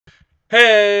Hey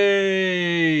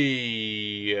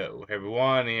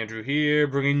everyone, Andrew here,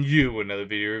 bringing you another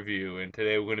video review, and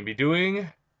today we're going to be doing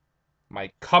my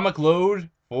comic load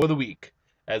for the week,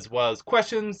 as well as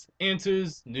questions,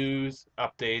 answers, news,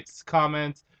 updates,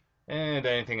 comments, and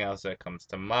anything else that comes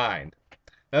to mind.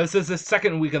 Now this is the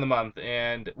second week of the month,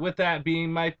 and with that being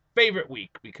my favorite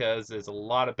week, because there's a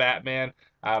lot of Batman.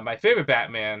 My favorite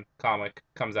Batman comic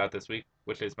comes out this week,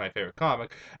 which is my favorite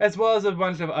comic, as well as a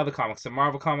bunch of other comics, some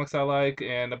Marvel comics I like,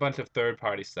 and a bunch of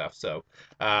third-party stuff. So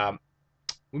um,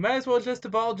 we might as well just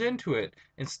divulge into it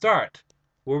and start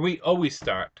where we always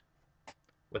start,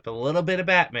 with a little bit of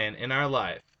Batman in our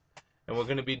life. And we're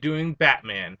going to be doing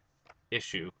Batman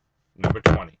issue number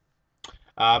 20.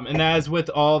 And as with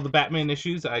all the Batman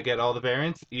issues, I get all the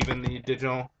variants, even the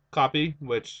digital copy,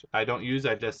 which I don't use.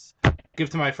 I just give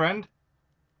to my friend.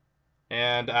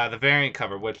 And the variant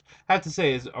cover, which I have to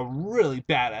say is a really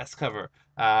badass cover.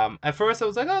 At first, I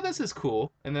was like, oh, this is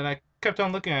cool. And then I kept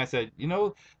on looking and I said, you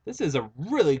know, this is a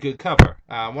really good cover.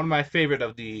 One of my favorite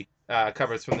of the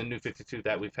covers from the New 52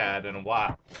 that we've had in a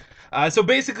while. So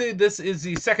basically, this is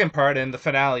the second part and the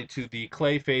finale to the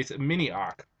Clayface mini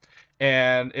arc.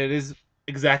 And it is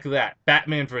exactly that.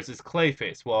 Batman versus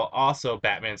Clayface. Well, also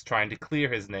Batman's trying to clear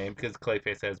his name because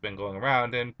Clayface has been going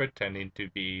around and pretending to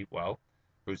be, well,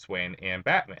 Bruce Wayne and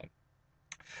Batman.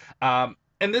 And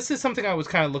this is something I was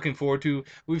kind of looking forward to.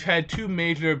 We've had two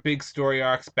major big story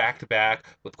arcs back to back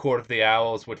with Court of the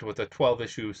Owls, which was a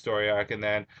 12-issue story arc, and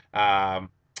then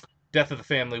Death of the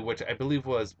Family, which I believe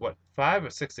was, 5 or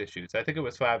 6 issues? I think it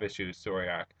was 5 issues story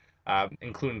arc,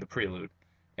 including the prelude.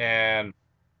 And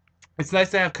it's nice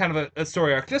to have kind of a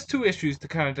story arc, just 2 issues to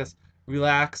kind of just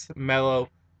relax, mellow,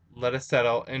 let us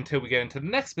settle until we get into the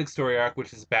next big story arc,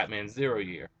 which is Batman Zero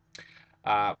Year.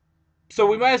 So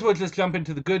we might as well just jump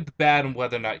into the good, the bad, and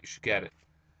whether or not you should get it.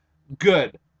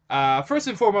 Good. First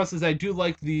and foremost is I do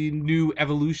like the new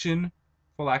evolution,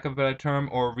 for lack of a better term,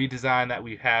 or redesign that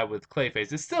we have with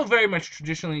Clayface. It's still very much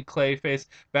traditionally Clayface,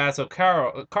 Basil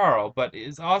Carl, but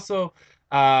is also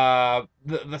the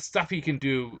stuff he can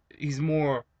do. He's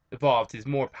more evolved, he's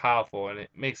more powerful, and it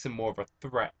makes him more of a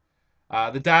threat.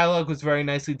 The dialogue was very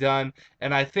nicely done,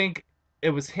 and I think it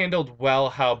was handled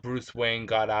well how Bruce Wayne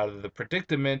got out of the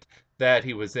predicament that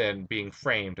he was in, being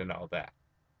framed and all that.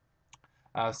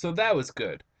 So that was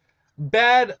good.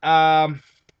 Bad, a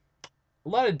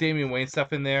lot of Damian Wayne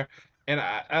stuff in there, and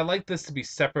I like this to be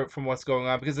separate from what's going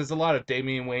on because there's a lot of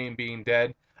Damian Wayne being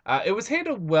dead. It was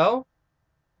handled well,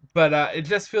 but it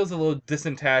just feels a little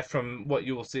disattached from what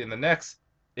you will see in the next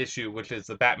issue, which is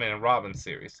the Batman and Robin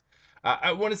series.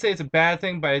 I wouldn't say it's a bad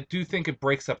thing, but I do think it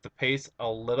breaks up the pace a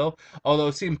little.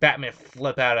 Although seeing Batman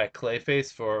flip out at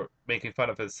Clayface for making fun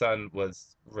of his son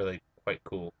was really quite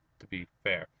cool, to be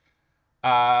fair.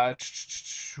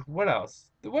 What else?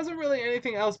 There wasn't really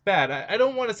anything else bad. I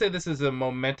don't want to say this is a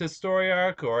momentous story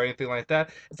arc or anything like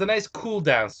that. It's a nice cool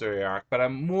down story arc, but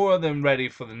I'm more than ready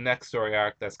for the next story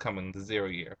arc that's coming, the Zero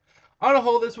Year. On a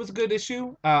whole, this was a good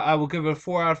issue. I will give it a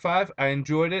 4 out of 5. I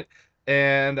enjoyed it.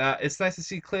 And it's nice to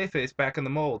see Clayface back in the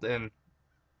mold, and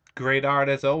great art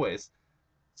as always.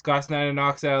 Scott Snyder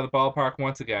knocks it out of the ballpark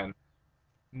once again.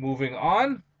 Moving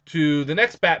on to the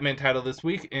next Batman title this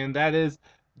week, and that is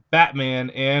Batman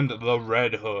and the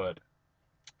Red Hood.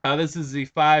 This is the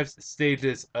 5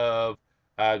 stages of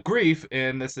grief,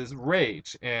 and this is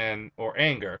rage or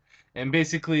anger. And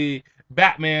basically,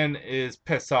 Batman is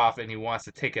pissed off and he wants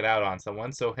to take it out on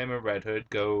someone, so him and Red Hood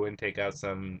go and take out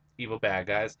some evil bad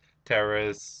guys,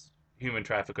 terrorists, human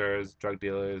traffickers, drug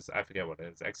dealers, I forget what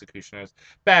it is, executioners,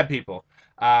 bad people.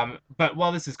 But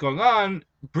while this is going on,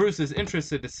 Bruce is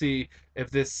interested to see if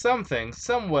there's something,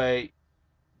 some way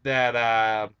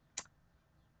that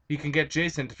he can get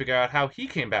Jason to figure out how he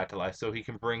came back to life so he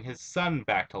can bring his son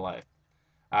back to life.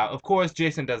 Of course,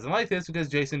 Jason doesn't like this because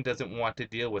Jason doesn't want to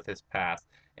deal with his past.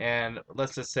 And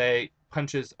let's just say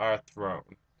punches are thrown.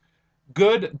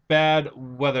 Good, bad,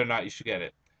 whether or not you should get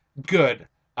it. Good.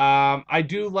 I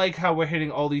do like how we're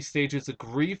hitting all these stages of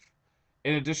grief.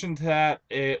 In addition to that,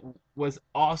 it was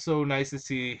also nice to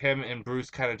see him and Bruce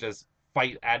kind of just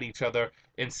fight at each other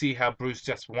and see how Bruce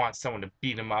just wants someone to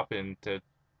beat him up and to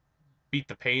beat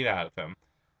the pain out of him.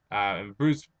 And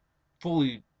Bruce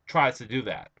fully tries to do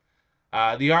that.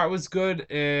 The art was good,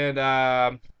 and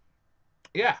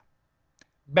yeah,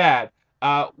 bad.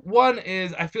 One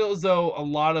is I feel as though a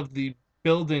lot of the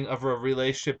building of a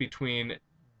relationship between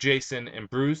Jason and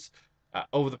Bruce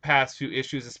over the past few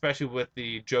issues, especially with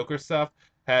the Joker stuff,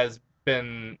 has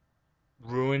been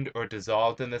ruined or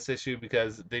dissolved in this issue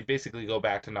because they basically go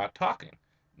back to not talking.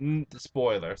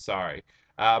 Spoiler, sorry.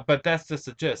 But that's just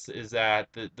the gist, is that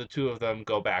the two of them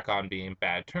go back on being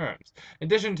bad terms. In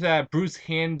addition to that, Bruce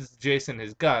hands Jason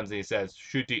his guns and he says,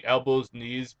 shoot the elbows,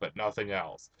 knees, but nothing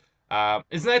else.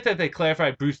 It's nice that they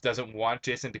clarified Bruce doesn't want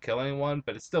Jason to kill anyone,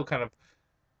 but it's still kind of,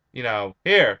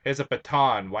 here's a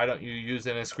baton. Why don't you use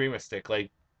it in a screamer stick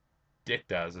like Dick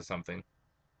does or something?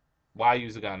 Why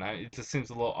use a gun? It just seems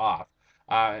a little off.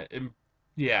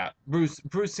 Yeah, Bruce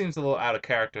seems a little out of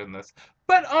character in this,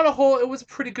 but on a whole, it was a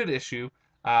pretty good issue.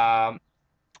 Um,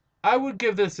 I would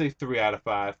give this a 3 out of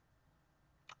 5. It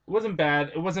wasn't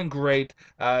bad. It wasn't great.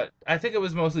 I think it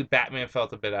was mostly Batman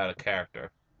felt a bit out of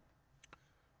character.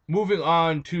 Moving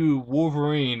on to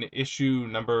Wolverine issue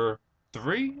number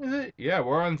 3, is it? Yeah,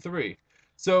 we're on 3.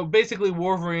 So basically,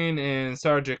 Wolverine and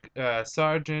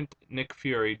Sergeant Nick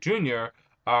Fury Jr.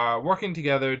 are working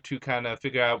together to kind of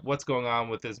figure out what's going on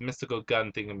with this mystical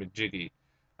gun thingamajiggy.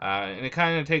 And it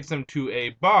kind of takes them to a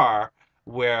bar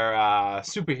where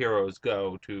superheroes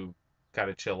go to kind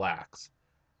of chillax.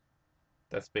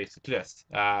 That's basically just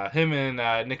him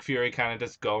and Nick Fury kind of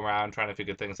just go around trying to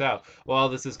figure things out. While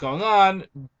this is going on,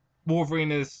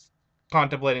 Wolverine is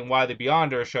contemplating why the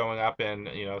Beyonder are showing up, and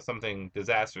something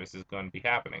disastrous is going to be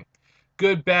happening.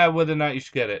 Good, bad, whether or not you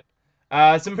should get it.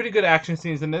 Some pretty good action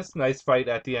scenes in this. Nice fight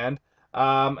at the end.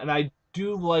 And I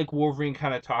do like Wolverine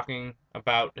kind of talking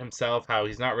about himself, how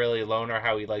he's not really a loner,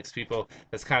 how he likes people.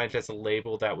 That's kind of just a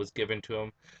label that was given to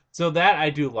him. So that I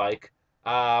do like.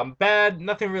 Bad,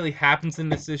 nothing really happens in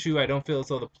this issue. I don't feel as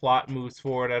though the plot moves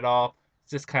forward at all.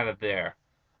 It's just kind of there.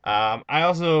 I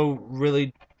also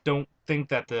really don't think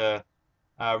that the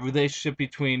relationship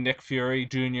between Nick Fury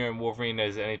Jr. and Wolverine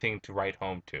is anything to write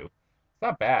home to. It's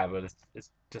not bad, but it's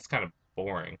just kind of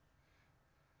boring.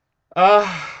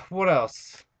 What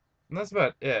else? And that's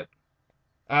about it.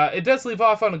 It does leave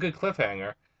off on a good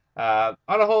cliffhanger. On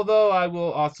a whole, though, I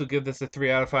will also give this a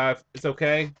 3 out of 5. It's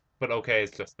okay, but okay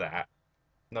is just that.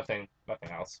 Nothing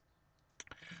else.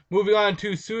 Moving on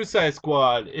to Suicide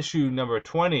Squad, issue number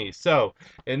 20. So,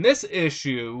 in this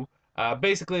issue,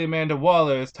 basically Amanda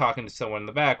Waller is talking to someone in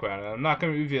the background, and I'm not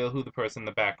going to reveal who the person in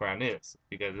the background is,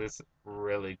 because it's a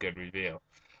really good reveal.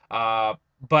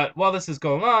 But while this is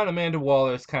going on, Amanda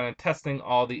Waller is kind of testing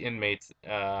all the inmates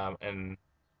and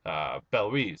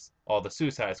Belle Reeves, all the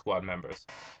Suicide Squad members,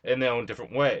 in their own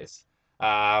different ways.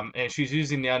 And she's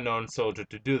using the Unknown Soldier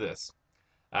to do this.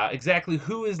 Exactly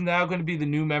who is now going to be the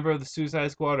new member of the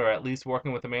Suicide Squad, or at least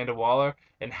working with Amanda Waller,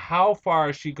 and how far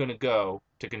is she going to go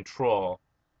to control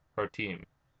her team?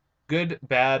 Good,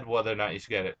 bad, whether or not you should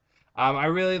get it. I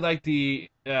really like the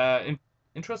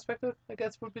introspective, I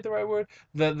guess would be the right word,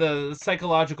 the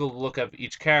psychological look of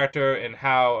each character and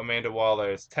how Amanda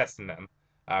Waller is testing them,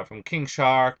 from King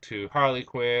Shark to Harley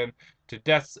Quinn to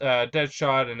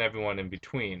Deadshot and everyone in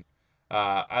between.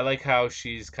 I like how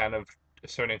she's kind of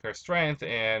asserting her strength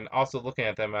and also looking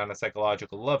at them on a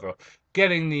psychological level,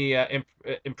 getting the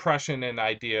impression and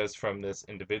ideas from this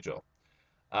individual.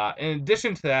 In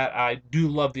addition to that, I do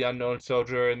love the Unknown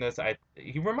Soldier in this.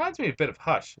 He reminds me a bit of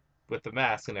Hush with the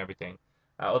mask and everything.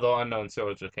 Although Unknown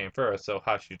Soldier came first, so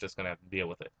Hush, you're just going to have to deal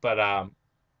with it. But I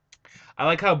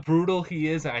like how brutal he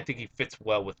is, and I think he fits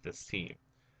well with this team.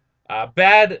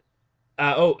 Bad.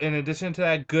 In addition to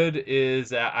that, good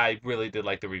is I really did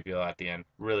like the reveal at the end.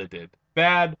 Really did.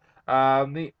 Bad.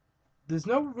 There's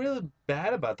no really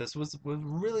bad about this. It was a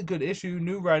really good issue.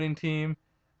 New writing team.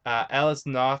 Alice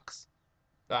Knox.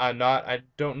 I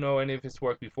don't know any of his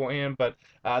work beforehand, but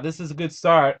this is a good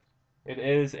start. It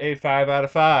is a 5 out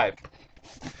of 5.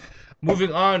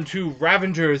 Moving on to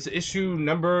Ravengers issue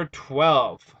number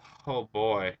 12. Oh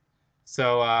boy.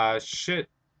 So shit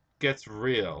gets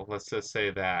real. Let's just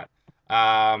say that.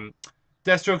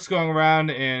 Deathstroke's going around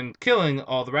and killing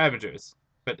all the Ravagers.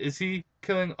 But is he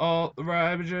killing all the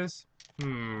Ravagers?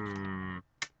 I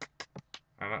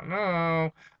don't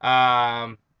know.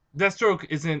 Deathstroke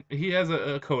isn't. He has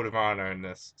a code of honor in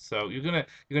this, so you're gonna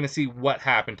see what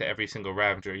happened to every single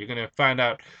Ravager. You're gonna find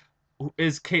out,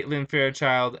 is Caitlin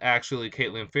Fairchild actually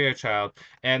Caitlin Fairchild,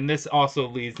 and this also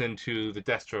leads into the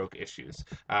Deathstroke issues.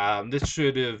 This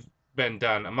should have been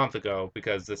done a month ago,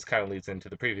 because this kind of leads into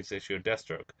the previous issue of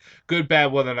Deathstroke. Good,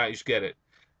 bad, whether or not you should get it.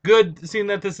 Good, seeing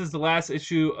that this is the last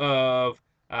issue of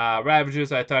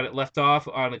Ravagers. I thought it left off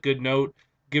on a good note,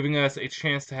 giving us a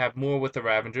chance to have more with the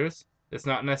Ravagers. It's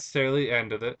not necessarily the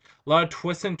end of it. A lot of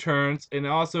twists and turns, and it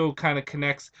also kind of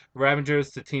connects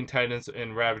Ravagers to Teen Titans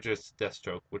and Ravagers to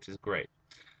Deathstroke, which is great.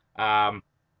 Bad?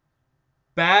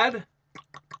 I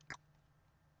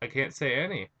can't say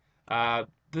any.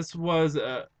 This was,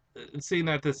 seeing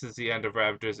that this is the end of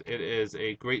Ravagers, it is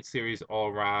a great series all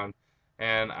around,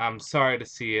 and I'm sorry to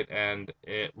see it end.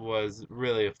 It was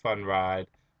really a fun ride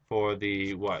for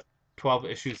the 12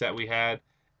 issues that we had.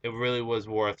 It really was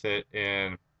worth it,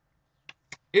 and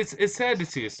it's sad to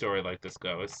see a story like this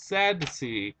go. It's sad to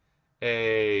see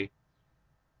a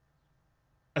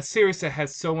a series that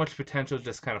has so much potential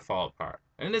just kind of fall apart.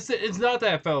 And it's not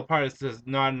that it fell apart. It's just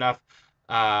not enough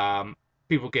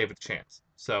people gave it a chance.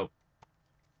 So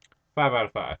 5 out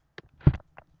of 5.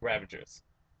 Ravagers.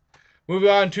 Moving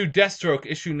on to Deathstroke,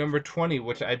 issue number 20,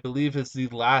 which I believe is the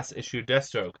last issue of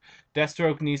Deathstroke.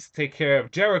 Deathstroke needs to take care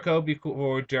of Jericho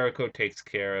before Jericho takes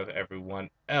care of everyone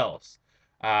else.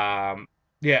 Yeah,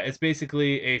 it's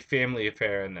basically a family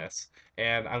affair in this.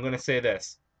 And I'm going to say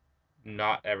this.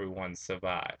 Not everyone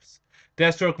survives.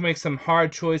 Deathstroke makes some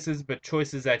hard choices, but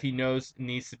choices that he knows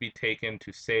needs to be taken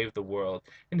to save the world.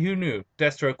 And who knew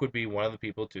Deathstroke would be one of the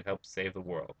people to help save the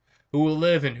world? Who will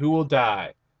live and who will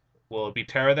die? Will it be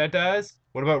Tara that dies?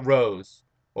 What about Rose?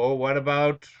 Or what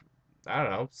about, I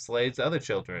don't know, Slade's other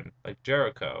children, like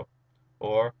Jericho?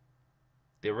 Or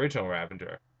the original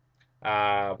Ravager?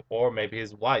 Or maybe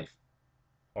his wife?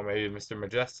 Or maybe Mr.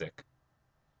 Majestic?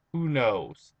 Who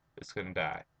knows is going to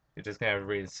die? You're just going to have to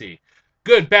wait and see.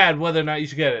 Good, bad, whether or not you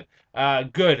should get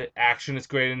it. Good, action is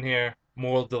great in here.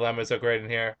 Moral dilemmas are great in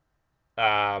here.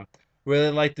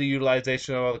 Really like the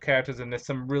utilization of all the characters, and there's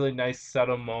some really nice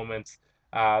subtle moments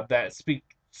that speak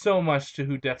so much to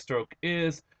who Deathstroke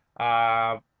is,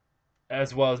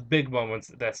 as well as big moments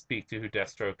that speak to who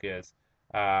Deathstroke is,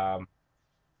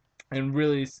 and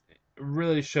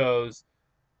really shows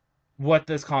what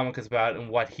this comic is about and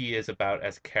what he is about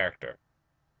as a character.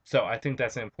 So I think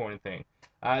that's an important thing.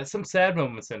 Some sad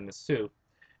moments in this too.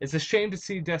 It's a shame to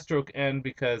see Deathstroke end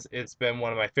because it's been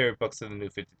one of my favorite books of the New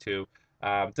 52.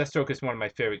 Deathstroke is one of my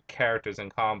favorite characters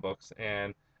in comic books,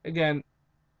 and again,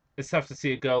 it's tough to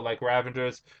see it go like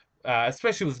Ravagers,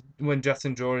 especially when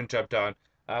Justin Jordan jumped on.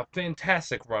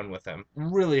 Fantastic run with him.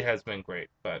 Really has been great,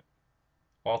 but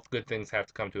all good things have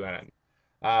to come to an end.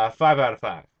 5 out of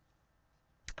 5.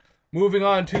 Moving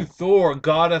on to Thor,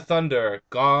 God of Thunder,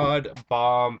 God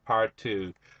Bomb Part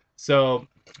 2. So,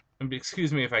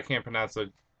 excuse me if I can't pronounce the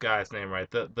guy's name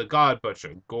right. The God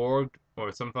Butcher, Gorg,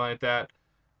 or something like that.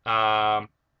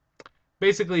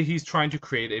 Basically, he's trying to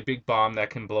create a big bomb that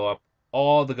can blow up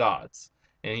all the gods.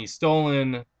 And he's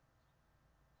stolen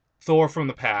Thor from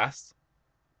the past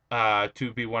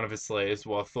to be one of his slaves,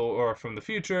 while Thor from the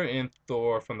future and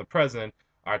Thor from the present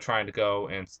are trying to go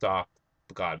and stop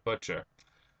the God Butcher.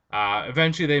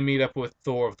 Eventually, they meet up with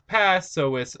Thor of the past,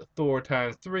 so it's Thor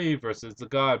times 3 versus the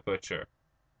God Butcher.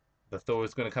 The Thor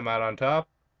is going to come out on top.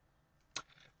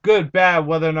 Good, bad,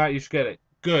 whether or not you should get it.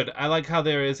 Good. I like how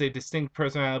there is a distinct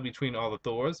personality between all the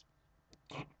Thors.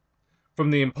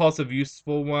 From the impulsive,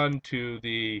 useful one to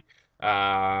the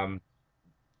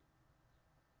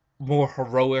more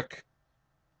heroic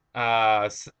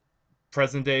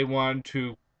present-day one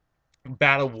to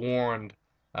battle-worn,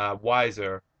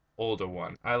 wiser, older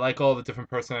one. I like all the different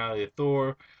personality of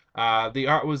Thor. The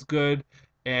art was good,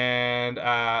 and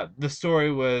the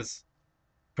story was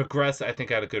progressed, I think,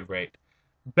 at a good rate.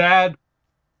 Bad,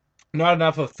 not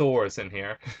enough of Thors in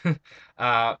here.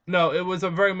 No, it was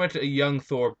very much a young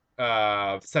Thor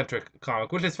centric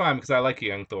comic, which is fine because I like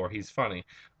young Thor. He's funny,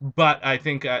 but I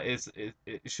think it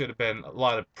should have been a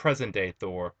lot of present day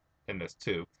Thor in this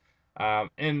too.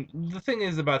 And the thing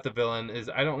is about the villain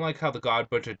is I don't like how the God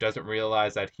Butcher doesn't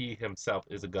realize that he himself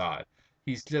is a god.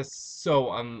 He's just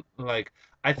so unlike.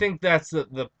 I think that's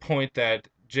the point that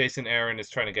Jason Aaron is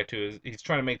trying to get to. Is he's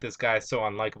trying to make this guy so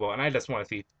unlikable, and I just want to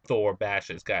see Thor bash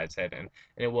this guy's head in, and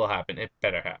it will happen. It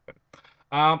better happen.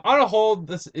 On a whole,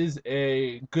 this is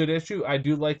a good issue. I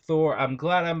do like Thor. I'm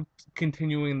glad I'm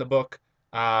continuing the book.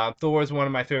 Thor is one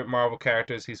of my favorite Marvel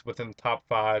characters. He's within the top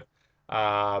 5.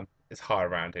 It's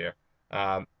hard around here.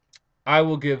 I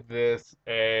will give this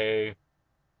a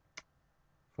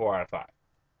 4 out of 5.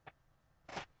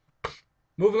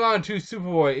 Moving on to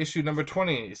Superboy, issue number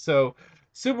 20. So,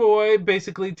 Superboy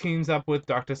basically teams up with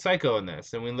Dr. Psycho in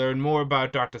this, and we learn more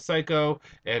about Dr. Psycho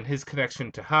and his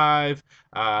connection to Hive.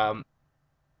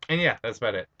 And yeah, that's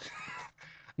about it.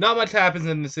 Not much happens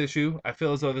in this issue. I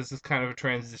feel as though this is kind of a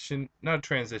transition, not a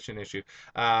transition issue.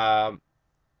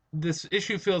 This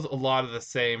issue feels a lot of the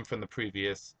same from the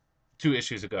previous 2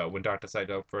 issues ago when Dr.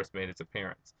 Psycho first made its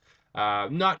appearance.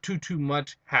 Not too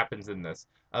much happens in this,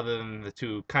 other than the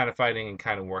two kind of fighting and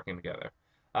kind of working together.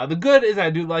 The good is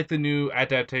I do like the new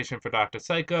adaptation for Dr.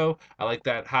 Psycho. I like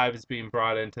that Hive is being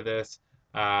brought into this.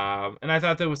 And I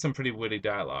thought there was some pretty witty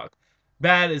dialogue.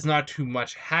 Bad is not too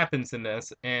much happens in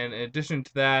this, and in addition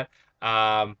to that,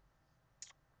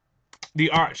 the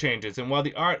art changes. And while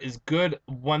the art is good,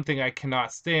 one thing I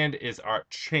cannot stand is art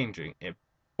changing. It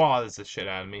bothers the shit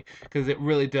out of me because it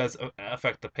really does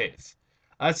affect the pace.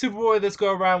 Superboy this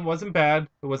go around wasn't bad.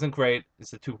 It wasn't great.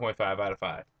 It's a 2.5 out of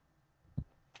 5.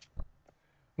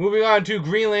 Moving on to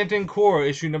Green Lantern Corps,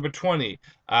 issue number 20,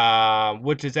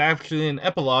 which is actually an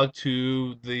epilogue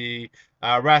to the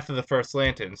Wrath of the First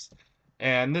Lanterns.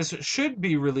 And this should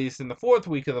be released in the 4th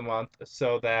week of the month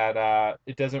so that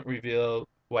it doesn't reveal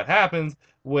what happens,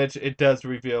 which it does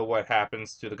reveal what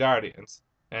happens to the Guardians.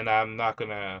 And I'm not going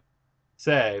to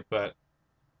say, but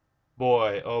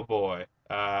boy, oh boy.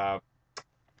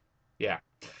 Yeah.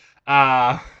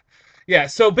 Uh, yeah,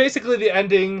 so basically the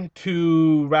ending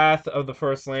to Wrath of the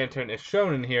First Lantern is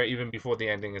shown in here even before the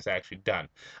ending is actually done.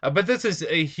 But this is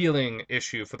a healing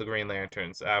issue for the Green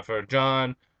Lanterns. For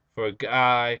John, for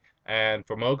Guy, and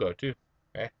for Mogo, too.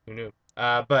 Who knew?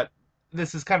 But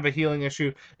this is kind of a healing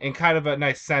issue and kind of a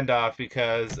nice send-off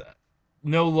because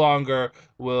no longer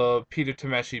will Peter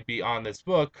Tomasi be on this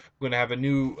book. We're going to have a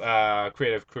new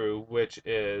creative crew, which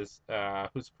is...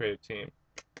 who's the creative team?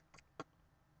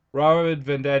 Robert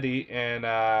Venditti and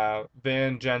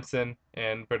Van Jensen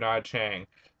and Bernard Chang.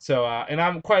 So, and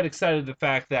I'm quite excited the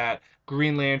fact that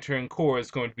Green Lantern Corps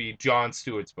is going to be John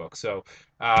Stewart's book. So,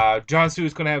 John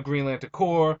Stewart's going to have Green Lantern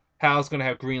Corps. Hal's going to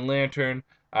have Green Lantern.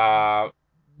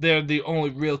 They're the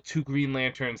only real 2 Green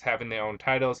Lanterns having their own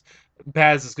titles.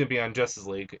 Baz is going to be on Justice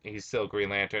League. He's still Green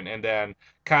Lantern. And then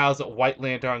Kyle's White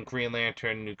Lantern, Green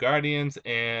Lantern, New Guardians,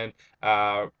 and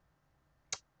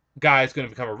Guy is going to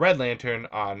become a Red Lantern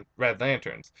on Red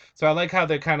Lanterns. So I like how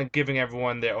they're kind of giving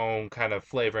everyone their own kind of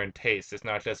flavor and taste. It's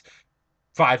not just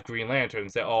 5 Green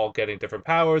Lanterns. They're all getting different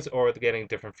powers or they're getting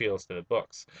different feels to the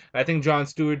books. And I think John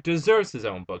Stewart deserves his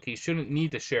own book. He shouldn't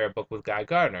need to share a book with Guy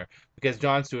Gardner because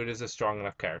John Stewart is a strong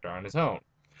enough character on his own.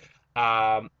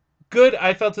 Good.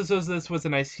 I felt as though this was a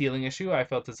nice healing issue. I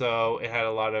felt as though it had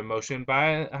a lot of emotion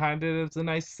behind it. It was a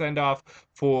nice send-off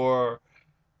for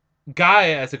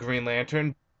Guy as a Green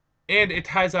Lantern, and it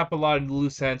ties up a lot of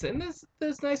loose ends, and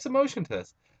there's nice emotion to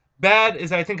this. Bad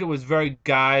is I think it was very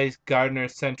Guy Gardner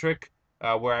centric,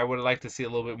 where I would like to see a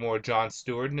little bit more John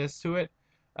Stewartness to it,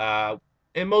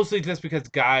 and mostly just because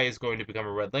Guy is going to become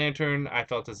a Red Lantern. I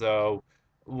felt as though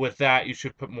with that you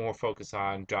should put more focus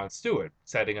on John Stewart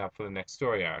setting up for the next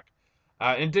story arc.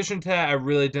 In addition to that, I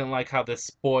really didn't like how this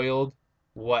spoiled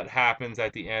what happens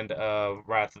at the end of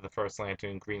Wrath of the First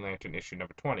Lantern, Green Lantern issue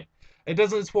number 20. It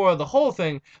doesn't spoil the whole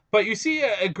thing, but you see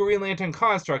a Green Lantern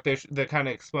construct. They're kind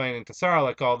of explaining to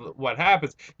Sarlacc all what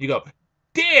happens. You go,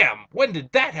 damn, when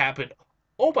did that happen?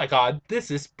 Oh my god, this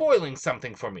is spoiling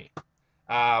something for me.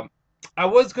 I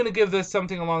was going to give this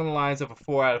something along the lines of a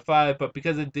 4 out of 5, but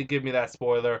because it did give me that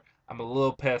spoiler, I'm a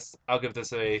little pissed. I'll give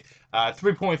this a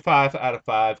 3.5 out of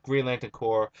 5. Green Lantern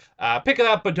Corps. Pick it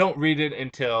up, but don't read it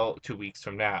until 2 weeks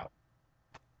from now.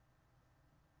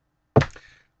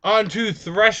 On to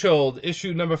Threshold,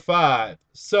 issue number 5.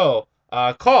 So,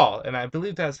 Call, and I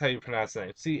believe that's how you pronounce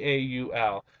the name,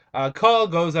 Caul. Call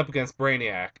goes up against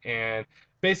Brainiac, and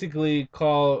basically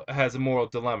Call has a moral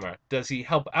dilemma. Does he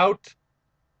help out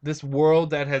this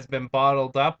world that has been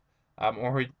bottled up,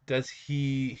 or does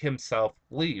he himself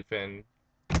leave and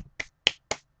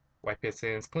wipe his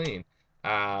hands clean?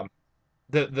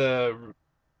 The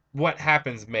what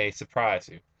happens may surprise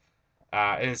you.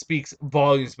 And it speaks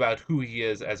volumes about who he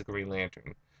is as a Green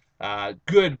Lantern.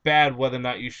 Good, bad, whether or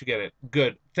not you should get it.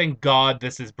 Good. Thank God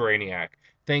this is Brainiac.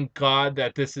 Thank God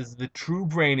that this is the true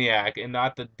Brainiac and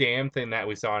not the damn thing that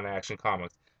we saw in Action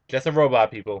Comics. Just a robot,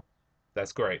 people.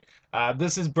 That's great.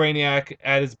 This is Brainiac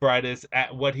at his brightest,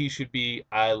 at what he should be.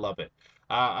 I love it.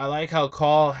 I like how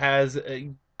Call has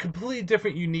a completely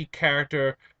different, unique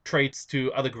character traits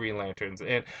to other Green Lanterns.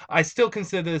 And I still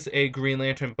consider this a Green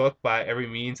Lantern book by every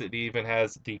means. It even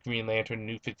has the Green Lantern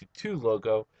New 52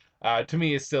 logo. To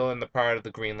me, it's still in the part of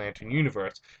the Green Lantern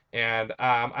universe. And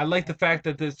I like the fact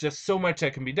that there's just so much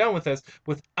that can be done with this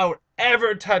without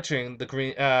ever touching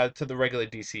the to the regular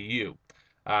DCU.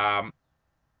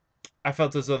 I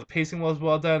felt as though the pacing was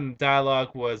well done, the dialogue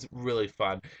was really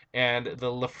fun, and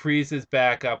the LaFreeze's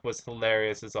backup was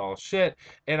hilarious as all shit,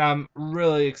 and I'm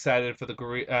really excited for the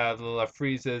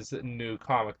LaFreeze's new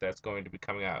comic that's going to be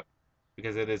coming out,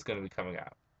 because it is going to be coming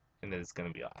out, and it is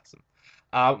going to be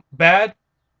awesome. Bad?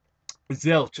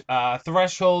 Zilch.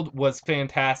 Threshold was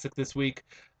fantastic this week.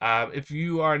 If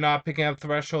you are not picking up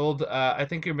Threshold, I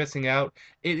think you're missing out.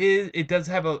 It does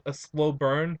have a slow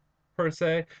burn, per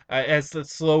se. It's a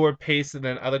slower pace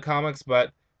than other comics,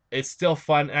 but it's still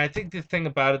fun. And I think the thing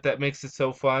about it that makes it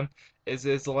so fun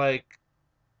is like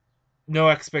no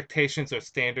expectations or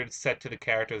standards set to the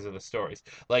characters or the stories.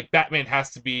 Like Batman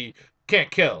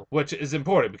can't kill, which is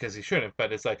important because he shouldn't,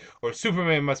 but it's like, or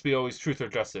Superman must be always truth or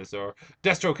justice, or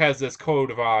Deathstroke has this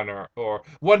code of honor, or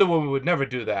Wonder Woman would never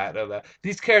do that, or that.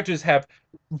 These characters have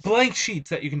blank sheets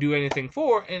that you can do anything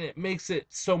for, and it makes it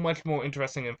so much more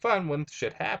interesting and fun when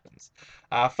shit happens.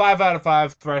 5 out of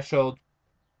 5 threshold,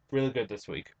 really good this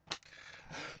week.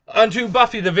 Onto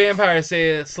Buffy the Vampire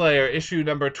Slayer, issue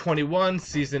number 21,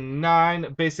 season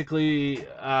 9. Basically,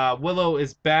 Willow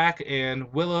is back,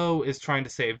 and Willow is trying to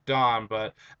save Dawn,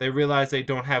 but they realize they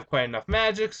don't have quite enough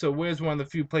magic, so where's one of the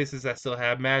few places that still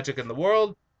have magic in the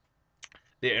world?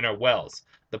 The Inner Wells,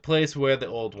 the place where the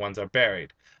old ones are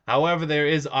buried. However, there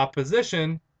is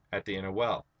opposition at the Inner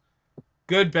Well.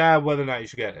 Good, bad, whether or not you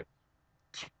should get it.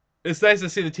 It's nice to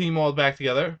see the team all back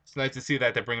together. It's nice to see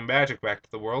that they're bringing magic back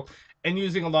to the world and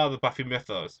using a lot of the Buffy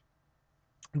mythos.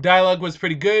 Dialogue was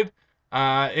pretty good,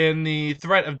 and the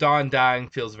threat of Dawn dying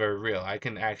feels very real. I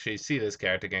can actually see this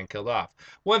character getting killed off.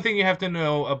 One thing you have to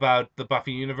know about the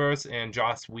Buffy universe and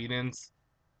Joss Whedon's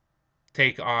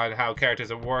take on how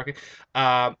characters are working,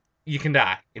 you can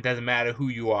die. It doesn't matter who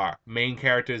you are. Main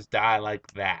characters die like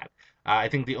that. I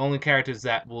think the only characters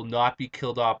that will not be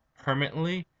killed off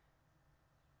permanently,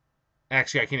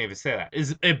 actually, I can't even say that,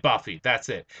 is Buffy. That's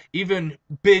it. Even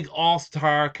big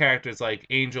all-star characters like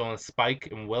Angel and Spike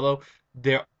and Willow,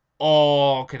 they're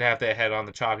all could have their head on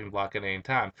the chopping block at any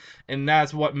time. And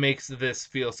that's what makes this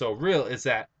feel so real, is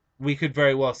that we could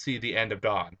very well see the end of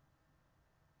Dawn.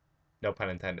 No pun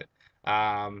intended.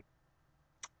 And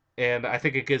I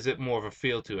think it gives it more of a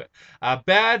feel to it.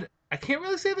 Bad, I can't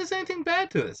really say there's anything bad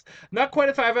to this. Not quite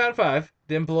a 5 out of 5.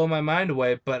 Didn't blow my mind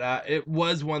away, but it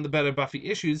was one of the better Buffy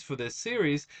issues for this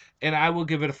series, and I will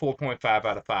give it a 4.5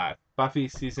 out of 5. Buffy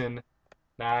Season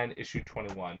 9, Issue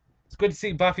 21. It's good to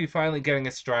see Buffy finally getting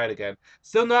its stride again.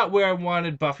 Still not where I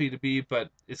wanted Buffy to be, but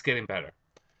it's getting better.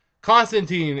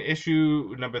 Constantine,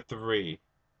 Issue number 3.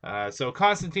 So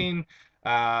Constantine,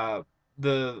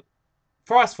 the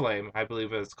Frostflame, I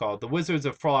believe it's called. The Wizards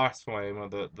of Frostflame, or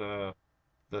the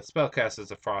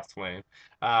spellcasters of Frostflame,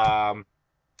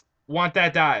 want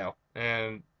that dial.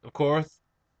 And, of course,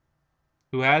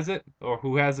 who has it? Or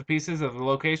who has the pieces of the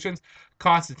locations?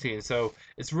 Constantine. So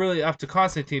it's really up to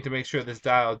Constantine to make sure this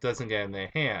dial doesn't get in their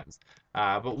hands.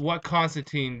 But what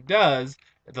Constantine does,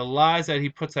 the lives that he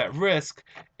puts at risk,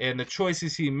 and the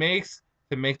choices he makes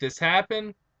to make this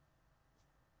happen,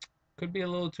 could be a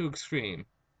little too extreme.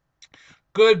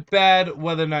 Good, bad,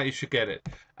 whether or not you should get it.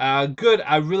 Good,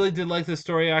 I really did like the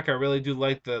story arc. I really do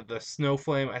like the Snow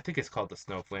Flame. I think it's called the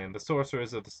Snow Flame. The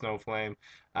Sorcerers of the Snow Flame.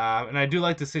 And I do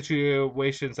like the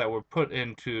situations that were put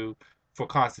into for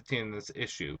Constantine in this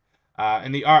issue.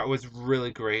 And the art was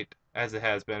really great, as it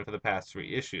has been for the past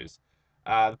 3 issues.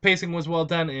 The pacing was well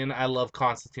done, and I love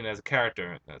Constantine as a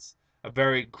character in this. A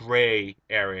very gray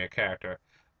area character.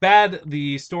 Bad,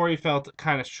 the story felt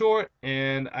kind of short,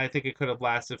 and I think it could have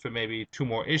lasted for maybe 2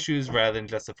 more issues rather than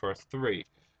just the first 3.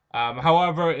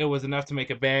 However, it was enough to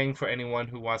make a bang for anyone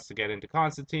who wants to get into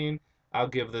Constantine. I'll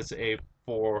give this a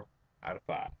 4 out of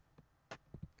 5.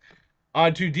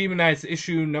 On to Demon Knights,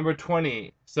 issue number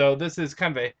 20. So this is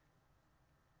kind of a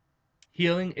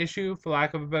healing issue, for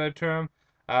lack of a better term.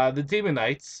 The Demon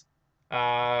Knights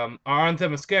are on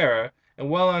Themyscira, and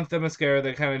while on Themyscira,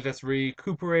 they're kind of just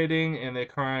recuperating, and they're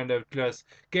kind of just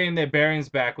getting their bearings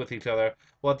back with each other.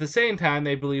 Well, at the same time,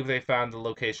 they believe they found the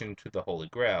location to the Holy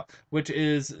Grail, which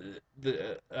is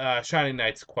the Shining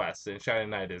Knight's quest, and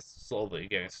Shining Knight is slowly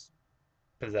getting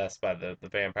possessed by the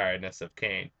vampireness of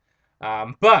Cain.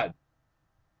 But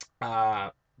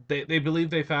they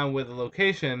believe they found where the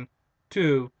location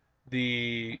to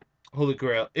the Holy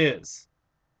Grail is.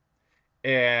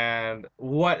 And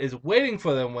what is waiting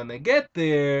for them when they get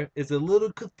there is a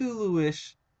little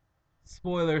Cthulhu-ish.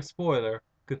 Spoiler,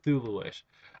 Cthulhu-ish.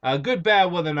 Good,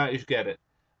 bad, whether or not you should get it.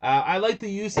 I like the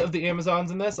use of the Amazons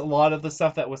in this. A lot of the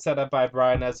stuff that was set up by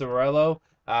Brian Azzarello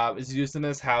is used in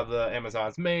this. How the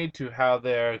Amazons made, to how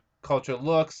their culture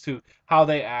looks, to how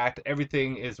they act.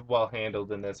 Everything is well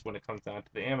handled in this when it comes down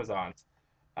to the Amazons.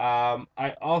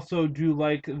 I also do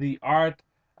like the art.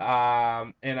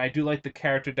 And I do like the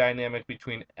character dynamic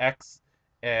between X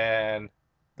and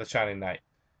the Shining Knight.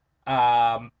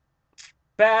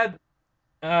 Bad.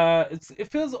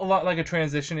 It feels a lot like a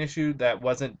transition issue that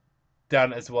wasn't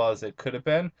done as well as it could have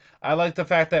been. I like the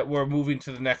fact that we're moving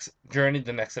to the next journey,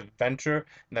 the next adventure,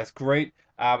 and that's great.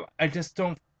 I just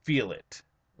don't feel it,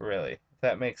 really, if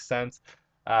that makes sense.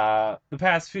 The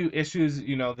past few issues,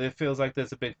 it feels like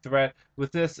there's a big threat.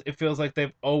 With this, it feels like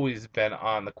they've always been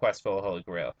on the quest for the Holy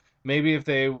Grail. Maybe if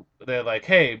they're like,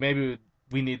 hey, maybe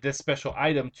we need this special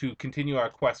item to continue our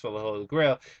quest for the Holy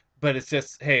Grail, but it's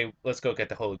just, hey, let's go get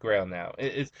the Holy Grail now.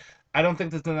 I don't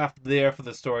think there's enough there for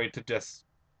the story to just.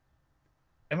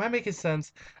 Am I making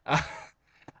sense? Uh,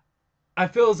 I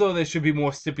feel as though there should be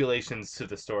more stipulations to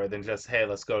the story than just, hey,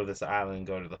 let's go to this island and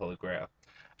go to the Holy Grail.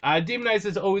 Demon Knights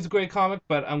is always a great comic,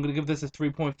 but I'm going to give this a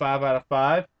 3.5 out of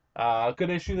 5. Good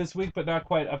issue this week, but not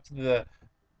quite up to the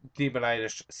Demon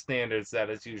Knight-ish standards that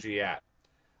it's usually at.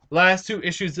 Last two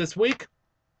issues this week.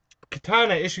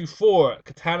 Katana issue 4,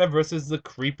 Katana versus the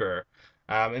Creeper.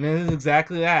 And it is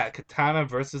exactly that, Katana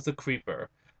versus the Creeper.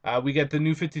 We get the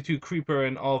new 52 Creeper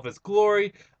in all of his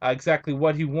glory, exactly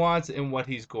what he wants and what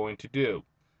he's going to do.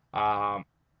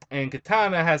 And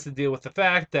Katana has to deal with the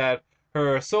fact that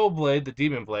her soul blade, the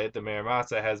demon blade, the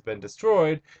Miramasa, has been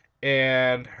destroyed,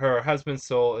 and her husband's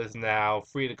soul is now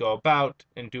free to go about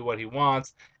and do what he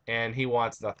wants, and he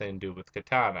wants nothing to do with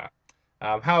Katana.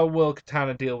 How will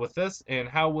Katana deal with this, and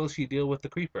how will she deal with the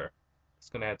Creeper? It's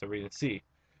going to have to read and see.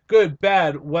 Good,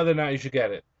 bad, whether or not you should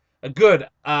get it. Good.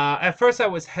 At first I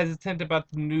was hesitant about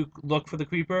the new look for the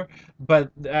Creeper,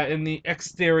 but in the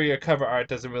exterior cover art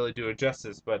doesn't really do it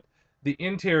justice, but the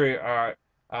interior art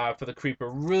for the Creeper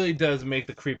really does make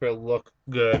the Creeper look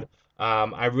good.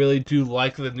 I really do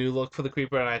like the new look for the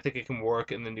Creeper, and I think it can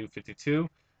work in the new 52.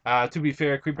 To be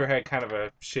fair, Creeper had kind of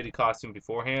a shitty costume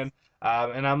beforehand,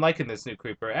 and I'm liking this new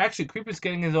Creeper. Actually, Creeper's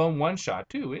getting his own one-shot,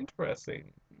 too.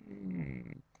 Interesting.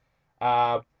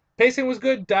 Pacing was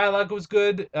good. Dialogue was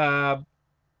good.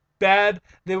 Bad.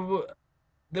 There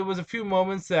was a few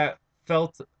moments that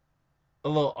felt a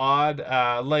little odd.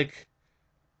 Like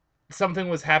something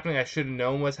was happening I should have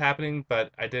known was happening,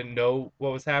 but I didn't know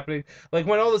what was happening. Like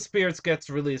when all the spirits gets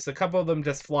released, a couple of them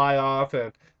just fly off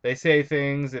and they say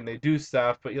things and they do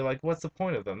stuff, but you're like, what's the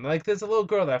point of them? Like there's a little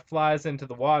girl that flies into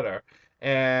the water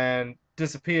and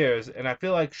disappears, and I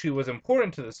feel like she was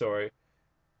important to the story,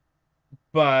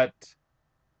 but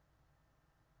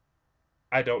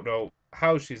I don't know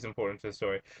how she's important to the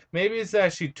story. Maybe it's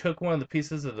that she took one of the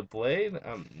pieces of the blade.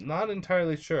 I'm not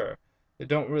entirely sure. They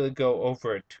don't really go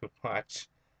over it too much.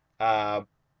 Uh,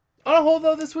 on a whole,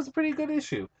 though, this was a pretty good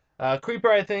issue. Creeper,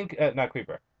 I think, not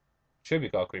Creeper, should be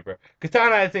called Creeper.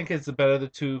 Katana, I think, is the better of the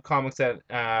two comics that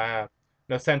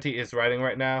Nocenti is writing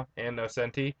right now, and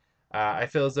Nocenti. I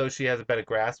feel as though she has a better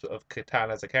grasp of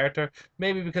Katana as a character.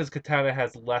 Maybe because Katana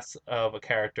has less of a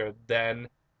character than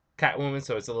Catwoman,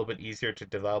 so it's a little bit easier to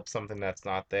develop something that's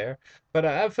not there. But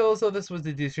I feel as though this was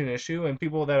a decent issue, and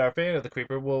people that are a fan of the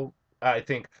Creeper will, I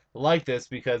think, like this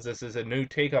because this is a new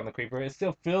take on the Creeper. It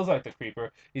still feels like the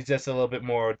Creeper. He's just a little bit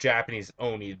more Japanese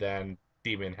Oni than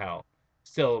Demon Hell.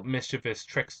 Still mischievous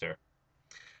trickster.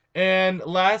 And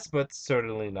last but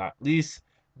certainly not least,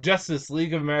 Justice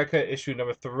League of America issue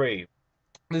number 3.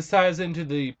 This ties into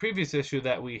the previous issue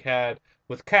that we had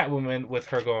with Catwoman, with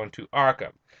her going to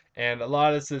Arkham. And a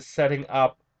lot of this is setting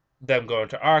up them going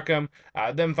to Arkham,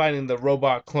 them finding the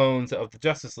robot clones of the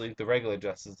Justice League, the regular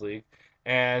Justice League,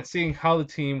 and seeing how the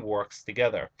team works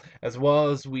together. As well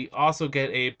as we also get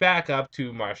a backup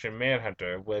to Martian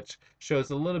Manhunter, which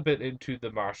shows a little bit into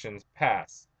the Martian's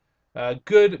past.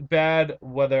 Good, bad,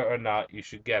 whether or not you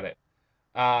should get it.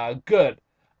 Good.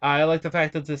 I like the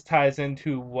fact that this ties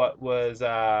into what was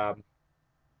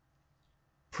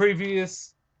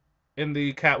previous in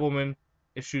the Catwoman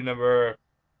issue number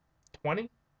 20?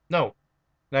 No,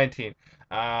 19.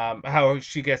 How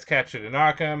she gets captured in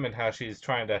Arkham and how she's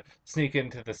trying to sneak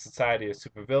into the Society of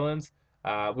Supervillains,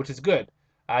 which is good.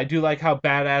 I do like how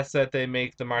badass that they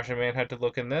make the Martian Manhunter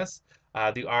look in this.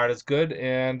 The art is good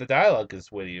and the dialogue is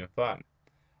witty and fun.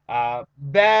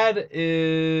 Bad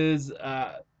is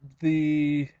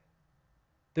the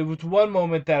there was one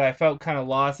moment that I felt kind of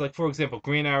lost. Like, for example,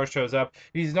 Green Arrow shows up.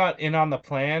 He's not in on the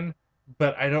plan,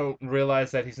 but I don't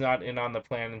realize that he's not in on the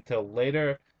plan until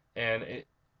later. And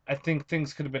I think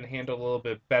things could have been handled a little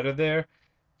bit better there.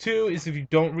 2 is if you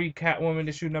don't read Catwoman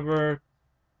issue number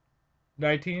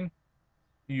 19,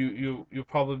 you'll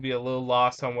probably be a little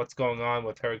lost on what's going on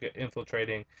with her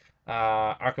infiltrating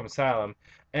Arkham Asylum.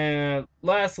 And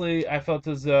lastly, I felt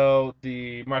as though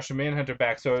the Martian Manhunter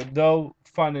backstory, though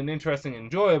fun and interesting and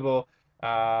enjoyable,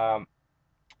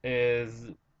 is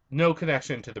no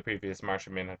connection to the previous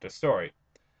Martian Manhunter story.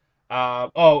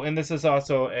 And this is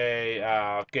also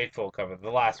a gatefold cover, the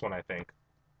last one, I think,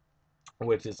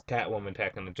 which is Catwoman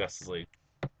attacking the Justice League.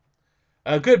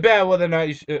 Good, bad, whether or not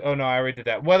you should... Oh, no, I already did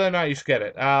that. Whether or not you should get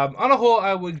it. On a whole,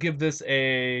 I would give this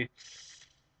a...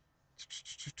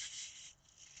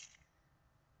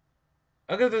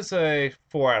 I'll give this a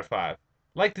 4 out of 5.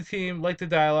 Like the team, like the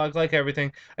dialogue, like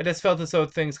everything. I just felt as though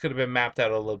things could have been mapped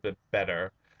out a little bit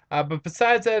better. But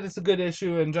besides that, it's a good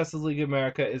issue, and Justice League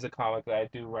America is a comic that I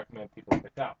do recommend people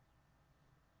pick up.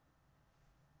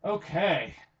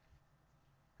 Okay.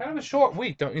 Kind of a short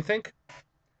week, don't you think?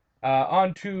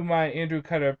 On to my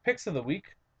Andrewcutter picks of the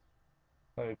week.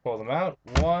 Let me pull them out.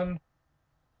 1,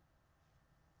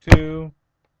 2,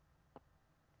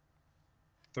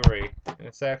 3. And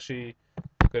it's actually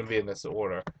going to be in this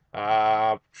order.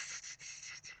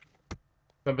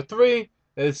 Number 3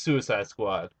 is Suicide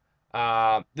Squad.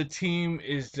 The team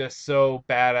is just so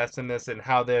badass in this and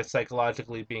how they're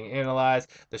psychologically being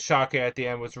analyzed. The shocker at the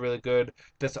end was really good.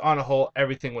 Just on a whole,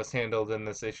 everything was handled in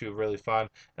this issue really fun.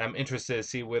 And I'm interested to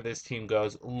see where this team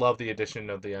goes. Love the addition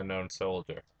of the Unknown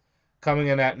Soldier. Coming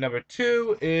in at number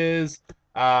 2 is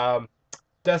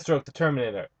Deathstroke the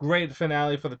Terminator. Great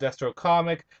finale for the Deathstroke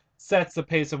comic. Sets the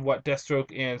pace of what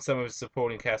Deathstroke and some of his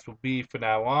supporting cast will be from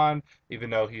now on, even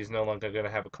though he's no longer going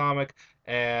to have a comic.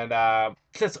 And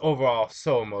just overall,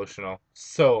 so emotional.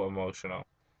 So emotional.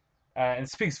 And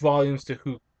speaks volumes to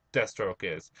who Deathstroke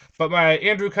is. But my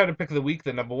Andrewcutter pick of the week,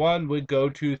 the number 1, would go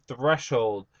to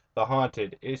Threshold, the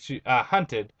Hunted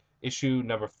issue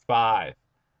number 5.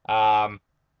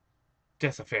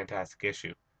 Just a fantastic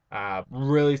issue.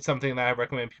 Really something that I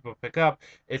recommend people pick up.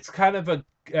 It's kind of a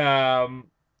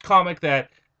comic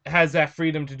that has that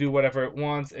freedom to do whatever it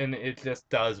wants, and it just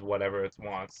does whatever it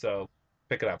wants. So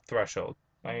pick it up. Threshold.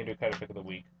 My Andrewcutter pick of the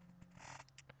week.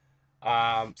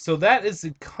 So that is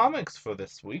the comics for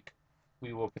this week.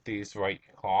 We will put these right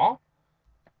here.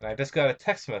 And I just got a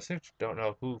text message. Don't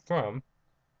know who from.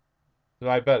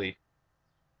 My buddy.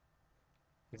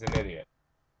 He's an idiot.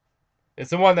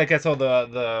 It's the one that gets all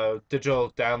the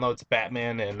digital downloads of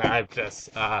Batman, and I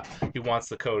just, he wants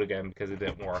the code again because it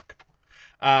didn't work.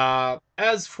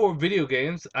 As for video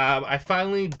games, I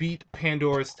finally beat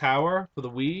Pandora's Tower for the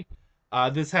Wii.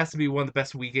 This has to be one of the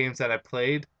best Wii games that I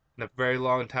played in a very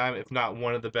long time, if not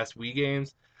one of the best Wii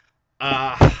games.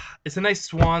 It's a nice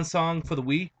swan song for the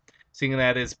Wii, seeing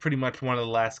that it's pretty much one of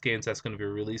the last games that's going to be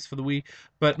released for the Wii.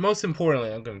 But most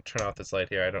importantly, I'm going to turn off this light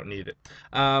here, I don't need it.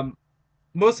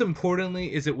 Most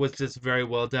importantly is it was just very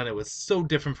well done. It was so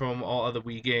different from all other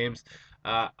Wii games.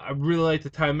 I really liked the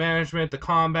time management, the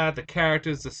combat, the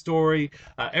characters, the story,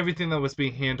 everything that was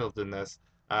being handled in this.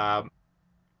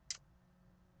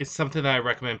 It's something that I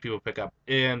recommend people pick up.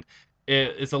 And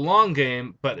it's a long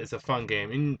game, but it's a fun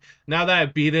game. And now that I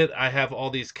beat it, I have all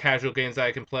these casual games that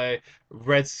I can play.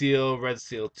 Red Steel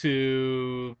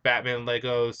 2, Batman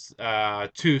Legos,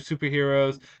 2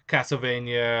 Superheroes,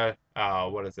 Castlevania,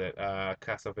 what is it?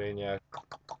 Castlevania.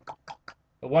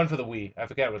 The one for the Wii. I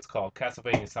forget what it's called.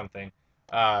 Castlevania something.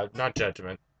 Not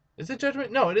Judgment. Is it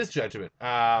Judgment? No, it is Judgment.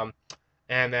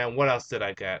 And then what else did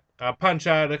I get? Punch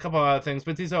Out, a couple other things,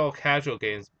 but these are all casual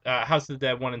games. House of the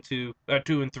Dead 1 and 2,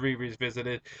 2 and 3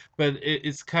 revisited. But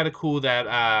it's kind of cool that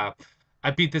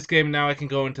I beat this game, and now I can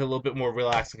go into a little bit more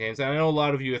relaxing games. And I know a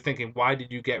lot of you are thinking, why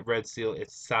did you get Red Steel? It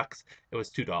sucks. It was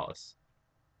 $2.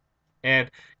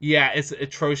 And yeah, it's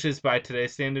atrocious by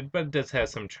today's standard, but it does have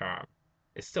some charm.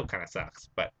 It still kind of sucks,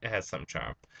 but it has some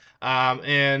charm.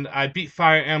 And I beat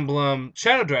Fire Emblem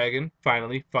Shadow Dragon,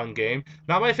 finally, fun game.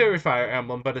 Not my favorite Fire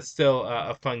Emblem, but it's still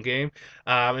a fun game.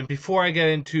 And before I get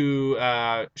into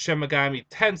Shin Megami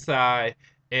Tensei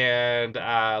and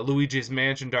Luigi's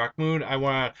Mansion Dark Moon, I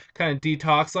want to kind of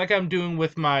detox, like I'm doing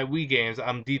with my Wii games.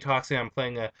 I'm detoxing, I'm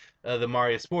playing the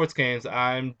Mario sports games.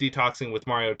 I'm detoxing with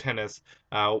Mario Tennis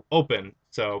Open.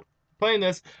 So playing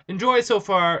this, enjoy so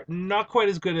far. Not quite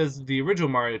as good as the original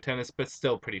Mario Tennis, but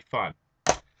still pretty fun.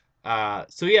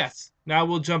 So yes, now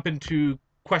we'll jump into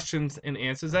questions and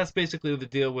answers. That's basically the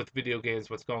deal with video games,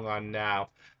 what's going on now.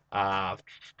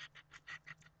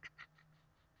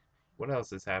 What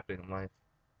else is happening in life?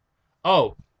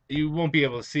 Oh, you won't be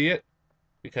able to see it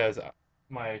because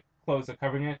my clothes are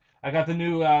covering it. I got the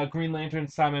new Green Lantern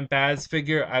Simon Baz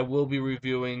figure. I will be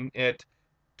reviewing it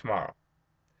tomorrow.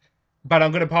 But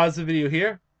I'm going to pause the video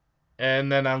here,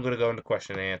 and then I'm going to go into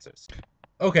question and answers.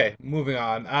 Okay, moving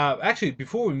on. Actually,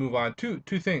 before we move on, two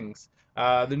things.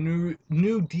 The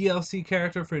new DLC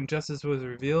character for Injustice was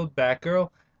revealed, Batgirl.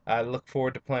 I look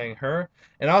forward to playing her.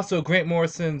 And also, Grant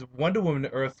Morrison's Wonder Woman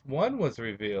Earth 1 was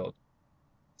revealed.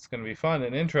 It's going to be fun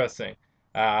and interesting.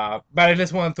 But I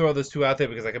just want to throw those two out there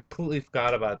because I completely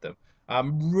forgot about them.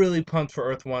 I'm really pumped for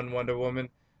Earth 1 Wonder Woman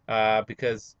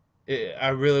because I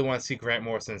really want to see Grant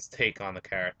Morrison's take on the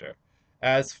character.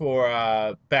 As for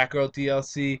Batgirl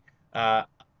DLC,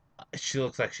 she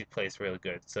looks like she plays really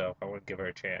good, so I want to give her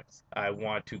a chance. I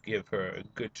want to give her a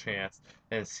good chance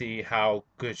and see how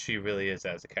good she really is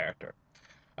as a character.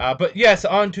 But yes,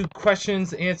 on to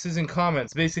questions, answers, and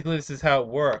comments. Basically, this is how it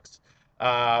works.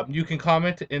 You can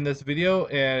comment in this video,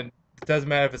 and it doesn't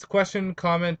matter if it's question,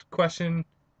 comment, question,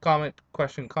 comment,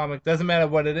 question, comment. Doesn't matter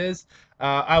what it is.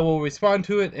 I will respond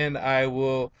to it, and I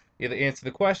will either answer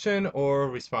the question or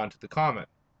respond to the comment.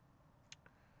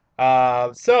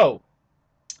 So,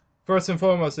 first and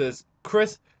foremost is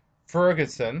Chris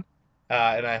Ferguson,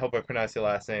 and I hope I pronounced your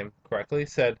last name correctly,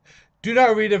 said, "Do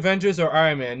not read Avengers or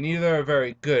Iron Man. Neither are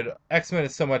very good. X-Men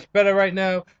is so much better right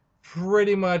now.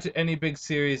 Pretty much any big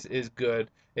series is good.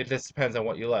 It just depends on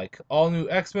what you like. All new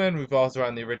X-Men revolves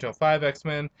around the original 5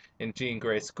 X-Men in Jean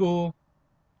Grey's school.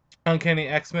 Uncanny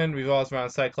X-Men revolves around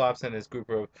Cyclops and his group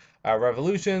of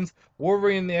revolutions.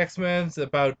 Wolverine and the X-Men's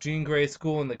about Jean Grey's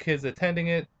school and the kids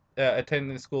attending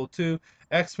the school too.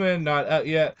 X-Men not out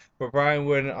yet, but Brian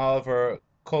Wood and Oliver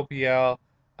Copiel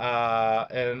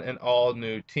and an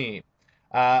all-new team.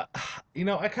 Uh,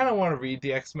 I kind of want to read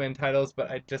the X-Men titles, but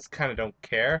I just kind of don't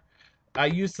care. I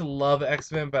used to love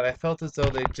X-Men, but I felt as though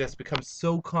they just become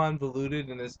so convoluted,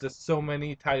 and there's just so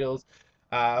many titles.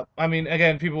 I mean,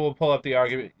 again, people will pull up the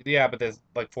argument, yeah, but there's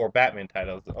like 4 Batman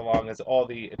titles, along as all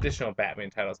the additional Batman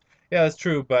titles. Yeah, that's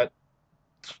true, but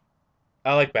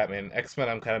I like Batman. X-Men,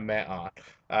 I'm kind of meh on.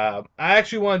 I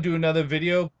actually want to do another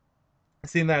video.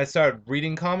 Seeing that I started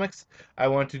reading comics, I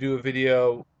want to do a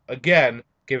video again,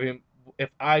 giving if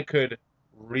I could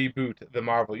reboot the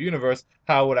Marvel Universe,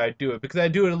 how would I do it? Because I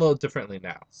do it a little differently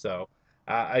now. So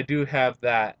I do have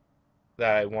that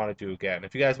I want to do again.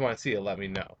 If you guys want to see it, let me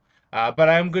know. But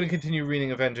I'm going to continue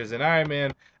reading Avengers and Iron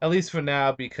Man, at least for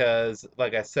now, because,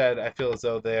 like I said, I feel as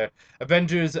though they're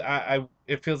Avengers.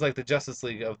 It feels like the Justice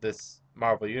League of this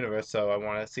Marvel universe, so I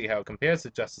want to see how it compares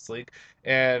to Justice League,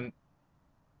 and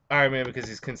Iron Man because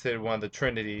he's considered one of the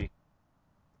Trinity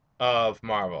of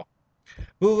Marvel.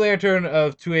 Blue Lantern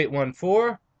of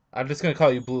 2814. I'm just going to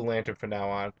call you Blue Lantern from now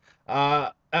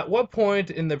on. At what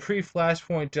point in the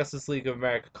pre-Flashpoint Justice League of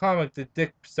America comic did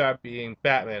Dick start being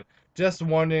Batman? Just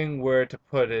wondering where to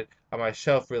put it on my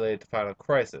shelf related to Final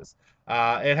Crisis.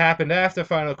 It happened after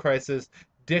Final Crisis.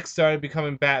 Dick started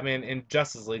becoming Batman, and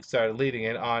Justice League started leading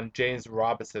it on James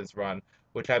Robinson's run,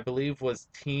 which I believe was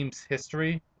Team's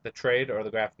History, the trade, or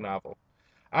the graphic novel.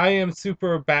 I am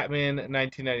Super Batman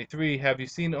 1993. Have you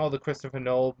seen all the Christopher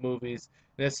Nolan movies?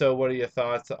 And if so, what are your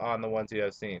thoughts on the ones you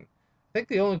have seen? I think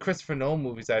the only Christopher Nolan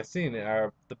movies I've seen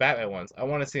are the Batman ones. I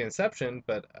want to see Inception,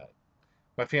 but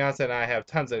my fiance and I have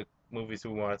tons of movies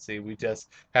we want to see. We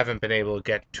just haven't been able to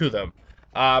get to them.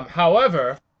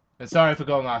 However, and sorry for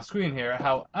going off screen here,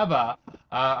 however,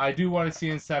 I do want to see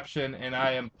Inception, and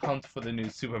I am pumped for the new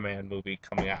Superman movie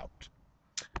coming out.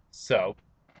 So,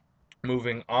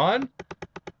 moving on.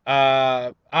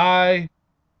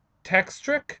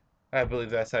 Textric, I believe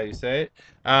that's how you say it.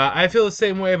 I feel the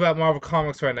same way about Marvel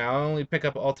Comics right now. I only pick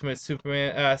up Ultimate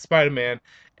Spider-Man,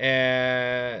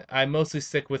 and I mostly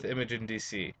stick with Image and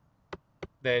DC.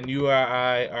 Then you or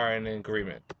I are in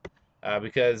agreement,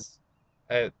 because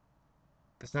there's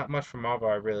not much from Marvel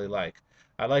I really like.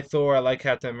 I like Thor, I like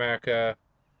Captain America,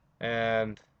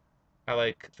 and I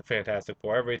like the Fantastic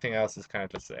Four. Everything else is kind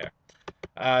of just there.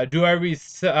 Do I read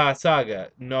Saga?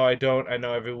 No, I don't. I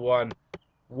know everyone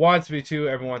wants me to.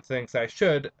 Everyone thinks I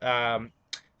should.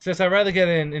 Since I'd rather get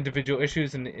in individual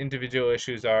issues, and the individual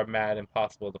issues are mad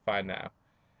impossible to find now.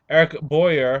 Eric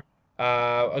Boyer,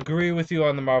 agree with you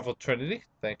on the Marvel Trinity.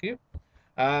 Thank you.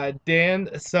 Dan,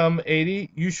 some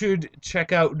 80. You should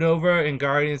check out Nova and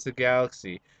Guardians of the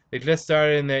Galaxy. They just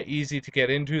started and they're easy to get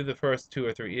into the first 2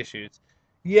 or 3 issues.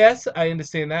 Yes, I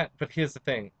understand that, but here's the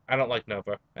thing. I don't like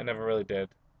Nova. I never really did.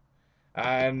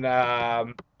 And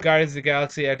Guardians of the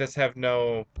Galaxy, I just have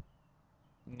no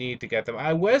need to get them.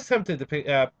 I was tempted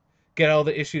to get all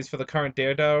the issues for the current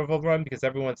Daredevil run because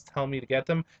everyone's telling me to get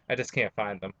them. I just can't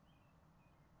find them.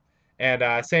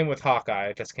 And same with Hawkeye.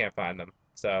 I just can't find them.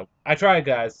 So I tried,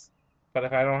 guys. But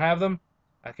if I don't have them,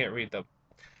 I can't read them.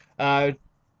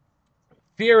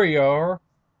 Furior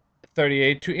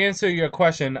 38. To answer your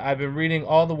question, I've been reading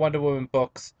all the Wonder Woman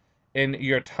books in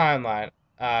your timeline.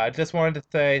 I just wanted to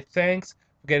say thanks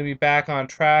for getting me back on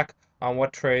track on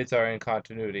what trades are in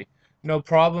continuity. No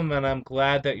problem, and I'm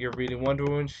glad that you're reading Wonder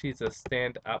Woman. She's a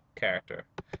stand-up character.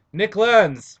 Nick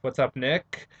Lenz. What's up,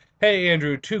 Nick? Hey,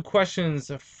 Andrew. 2 questions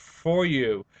for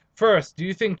you. First, do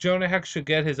you think Jonah Hex should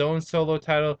get his own solo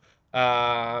title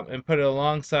and put it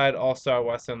alongside All-Star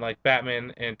Western like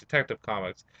Batman and Detective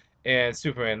Comics and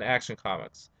Superman Action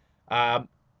Comics? I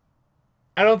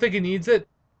don't think he needs it.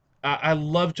 I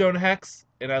love Jonah Hex,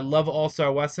 and I love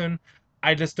All-Star Western.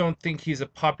 I just don't think he's a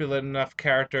popular enough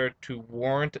character to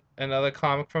warrant another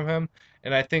comic from him,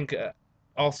 and I think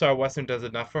All-Star Western does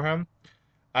enough for him.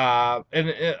 I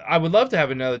would love to have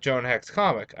another Jonah Hex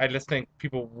comic. I just think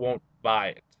people won't buy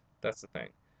it. That's the thing.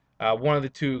 One of the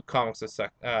two comics will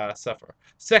suffer.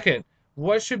 Second,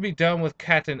 what should be done with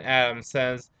Captain Atom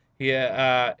since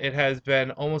it has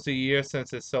been almost a year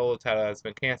since his solo title has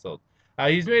been canceled?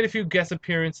 He's made a few guest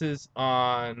appearances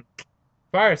on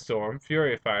Firestorm,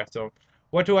 Fury of Firestorm.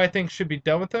 What do I think should be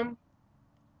done with him?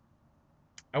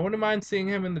 I wouldn't mind seeing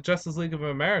him in the Justice League of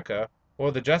America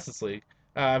or the Justice League.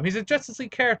 He's a Justice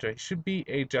League character. He should be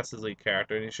a Justice League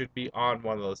character, and he should be on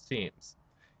one of those teams.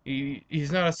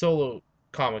 He's not a solo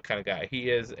comic kind of guy. He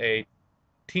is a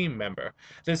team member.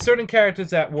 There's certain characters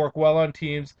that work well on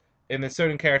teams, and there's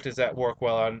certain characters that work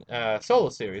well on solo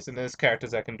series, and there's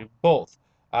characters that can do both.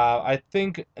 I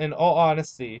think, in all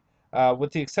honesty,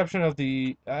 with the exception of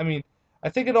I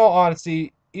think in all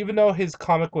honesty, even though his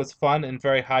comic was fun and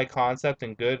very high concept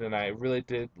and good, and I really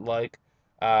did like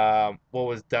what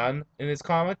was done in his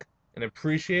comic and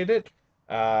appreciate it,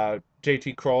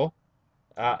 JT Kroll,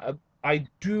 I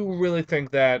do really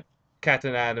think that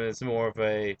Captain Atom is more of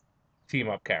a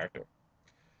team-up character.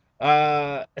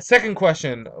 Second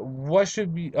question. What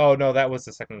should be... Oh, no, that was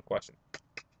the second question.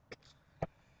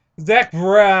 Zach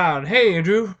Brown. Hey,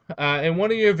 Andrew. In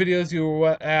one of your videos, you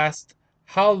were asked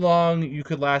how long you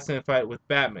could last in a fight with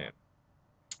Batman.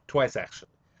 Twice,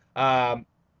 actually.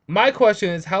 My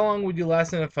question is, how long would you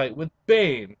last in a fight with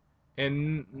Bane?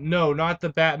 And no, not the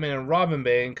Batman and Robin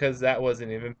Bane, because that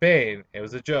wasn't even Bane. It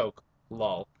was a joke.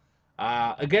 Lol.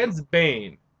 Against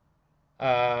Bane.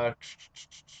 That's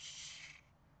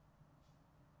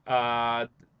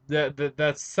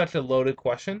such a loaded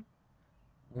question.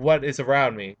 What is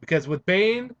around me? Because with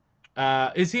Bane,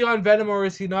 is he on Venom or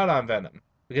is he not on Venom?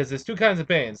 Because there's two kinds of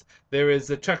Banes. There is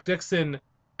the Chuck Dixon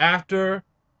after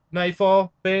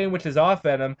Nightfall Bane, which is off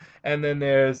Venom, and then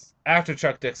there's after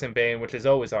Chuck Dixon Bane, which is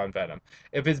always on Venom.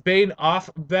 If it's Bane off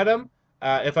Venom,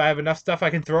 if I have enough stuff I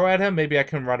can throw at him, maybe I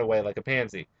can run away like a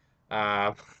pansy.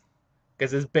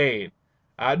 Because it's Bane.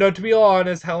 No, to be all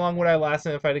honest, how long would I last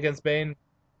in a fight against Bane?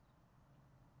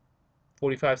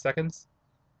 45 seconds?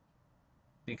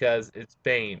 Because it's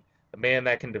Bane, the man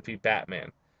that can defeat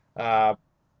Batman.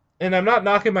 And I'm not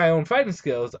knocking my own fighting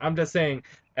skills. I'm just saying,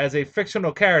 as a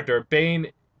fictional character, Bane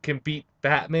can beat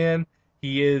Batman.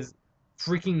 He is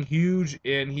freaking huge,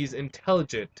 and he's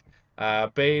intelligent.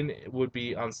 Bane would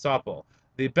be unstoppable.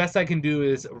 The best I can do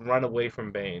is run away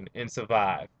from Bane and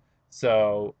survive.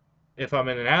 So, if I'm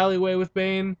in an alleyway with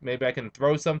Bane, maybe I can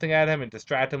throw something at him and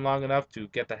distract him long enough to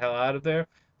get the hell out of there.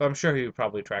 But I'm sure he would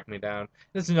probably track me down.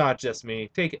 It's not just me.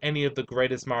 Take any of the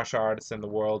greatest martial artists in the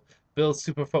world. Bill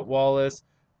Superfoot Wallace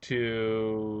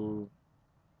to,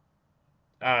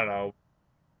 I don't know,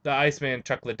 the Iceman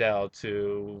Chuck Liddell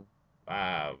to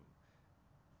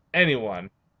anyone.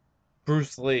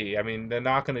 Bruce Lee. I mean, they're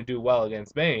not going to do well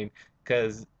against Bane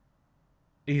because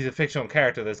he's a fictional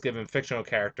character that's given fictional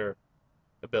character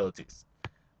abilities.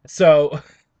 So,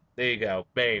 there you go.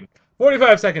 Bane.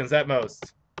 45 seconds at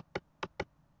most.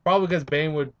 Probably because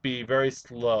Bane would be very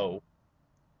slow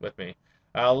with me.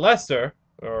 Lester,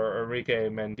 or Enrique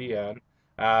Mendian.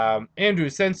 Andrew,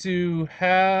 since you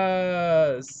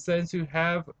have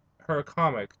her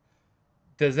comic,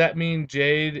 does that mean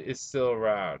Jade is still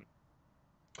around?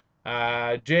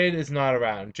 Jade is not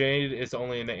around. Jade is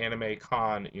only in the Anime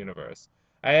Con universe.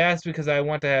 I asked because I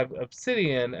want to have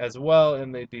Obsidian as well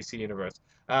in the DC universe.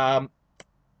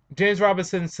 James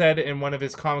Robinson said in one of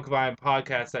his Comic Vine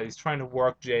podcasts that he's trying to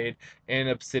work Jade and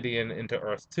Obsidian into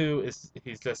Earth 2.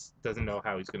 He just doesn't know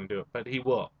how he's going to do it, but he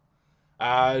will.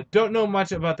 Don't know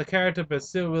much about the character, but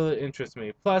still really interests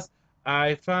me. Plus,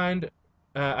 I find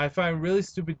really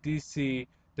stupid DC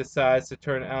decides to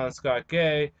turn Alan Scott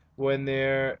gay when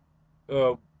you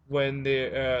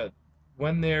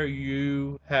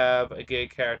have a gay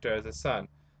character as a son.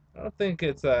 I don't think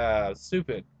it's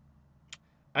stupid.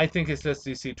 I think it's just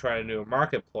DC trying to do a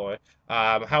market ploy.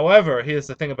 However, here's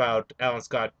the thing about Alan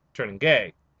Scott turning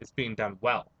gay. It's being done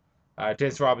well.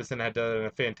 James Robinson had done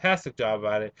a fantastic job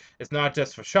at it. It's not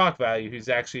just for shock value. He's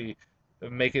actually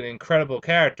making an incredible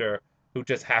character who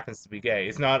just happens to be gay.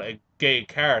 It's not a gay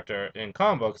character in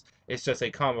comic books. It's just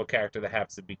a comic book character that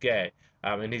happens to be gay.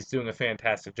 And he's doing a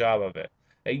fantastic job of it.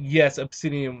 Yes,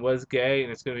 Obsidian was gay,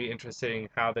 and it's going to be interesting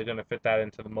how they're going to fit that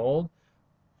into the mold.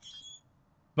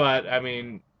 But I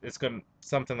mean,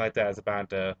 something like that is bound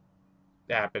to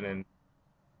happen and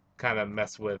kind of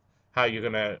mess with how you're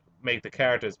gonna make the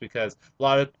characters, because a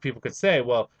lot of people could say,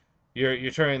 well,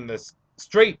 you're turning this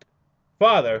straight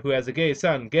father who has a gay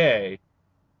son gay.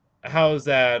 How's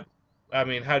that? I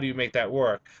mean, how do you make that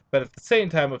work? But at the same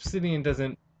time, Obsidian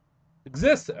doesn't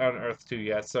exist on Earth 2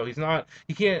 yet, so he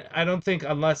can't. I don't think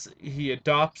unless he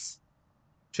adopts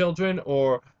children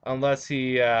or unless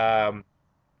he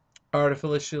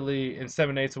artificially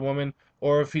inseminates a woman,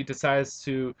 or if he decides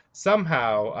to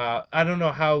somehow, I don't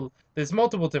know how, there's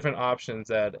multiple different options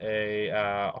that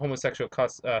a homosexual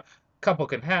couple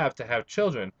can have to have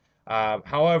children.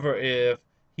 However, if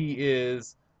he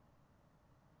is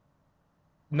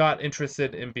not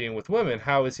interested in being with women,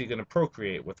 how is he going to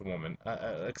procreate with a woman,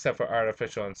 except for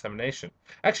artificial insemination?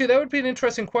 Actually, that would be an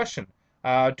interesting question.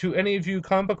 To any of you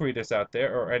comic book readers out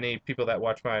there, or any people that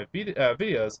watch my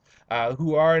videos,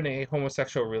 who are in a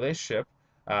homosexual relationship,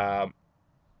 um,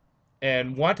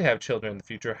 and want to have children in the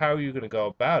future, how are you going to go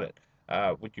about it?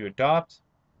 Would you adopt?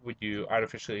 Would you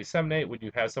artificially inseminate? Would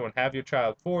you have someone have your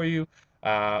child for you?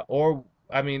 Or,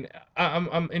 I mean,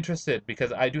 I'm interested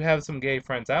because I do have some gay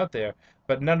friends out there,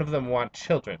 but none of them want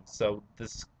children, so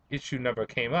this issue never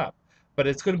came up. But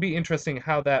it's going to be interesting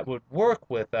how that would work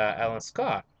with Alan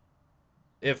Scott.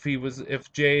 If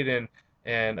Jade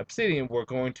and Obsidian were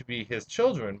going to be his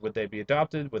children, would they be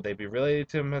adopted? Would they be related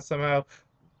to him somehow?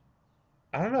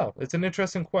 I don't know. It's an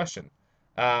interesting question.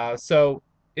 So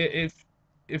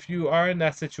if you are in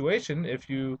that situation, if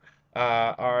you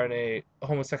are in a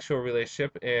homosexual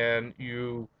relationship and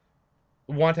you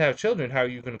want to have children, how are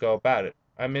you going to go about it?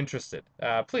 I'm interested.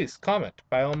 Please comment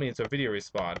by all means or video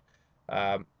respond.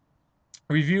 Um,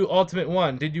 Review Ultimate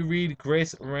One. Did you read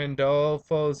Grace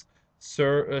Randolfo's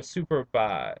Super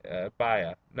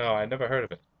Bia? No, I never heard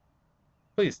of it.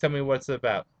 Please tell me what it's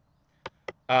about.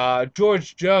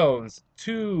 George Jones,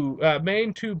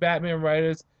 main two Batman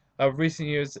writers of recent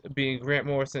years being Grant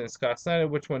Morrison and Scott Snyder.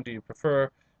 Which one do you prefer?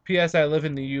 P.S. I live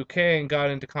in the UK and got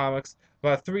into comics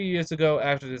about 3 years ago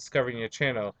after discovering your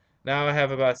channel. Now I have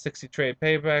about 60 trade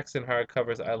paperbacks and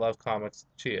hardcovers. I love comics.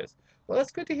 Cheers. Well, that's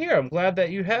good to hear. I'm glad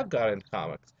that you have got into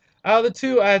comics. Out of the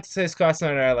two, I have to say Scott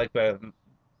Snyder I like better.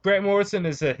 Grant Morrison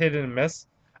is a hit and miss.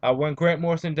 When Grant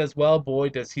Morrison does well, boy,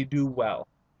 does he do well.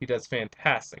 He does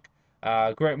fantastic.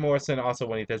 Grant Morrison, also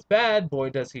when he does bad, boy,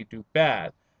 does he do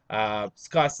bad.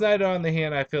 Scott Snyder, on the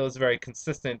hand, I feel is very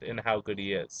consistent in how good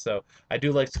he is. So I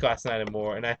do like Scott Snyder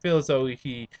more, and I feel as though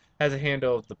he has a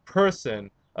handle of the person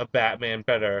of Batman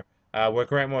better, where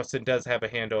Grant Morrison does have a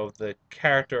handle of the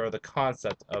character or the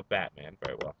concept of Batman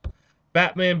very well.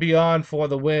 Batman Beyond for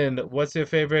the win. What's your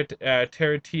favorite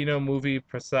Tarantino movie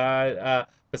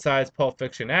besides Pulp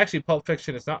Fiction? Actually, Pulp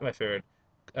Fiction is not my favorite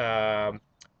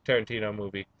Tarantino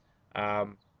movie.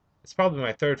 Um, it's probably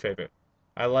my third favorite.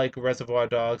 I like Reservoir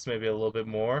Dogs maybe a little bit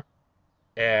more.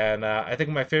 And I think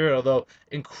my favorite, although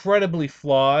incredibly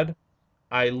flawed,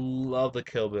 I love the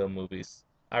Kill Bill movies.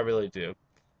 I really do.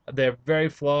 They're very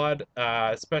flawed,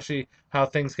 especially how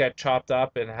things get chopped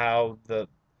up and how the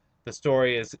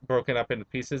story is broken up into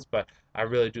pieces. But I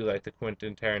really do like the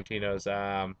Quentin Tarantino's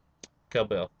Kill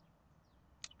Bill.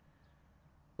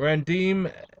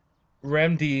 Randim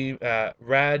Radidamus,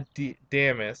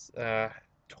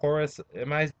 Taurus,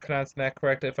 am I pronouncing that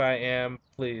correct? If I am,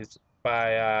 please,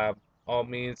 by all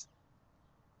means,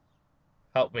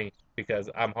 help me, because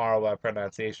I'm horrible at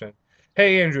pronunciation.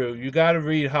 Hey, Andrew, you gotta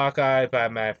read Hawkeye by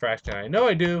Matt Fraction. I know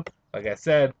I do. Like I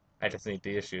said, I just need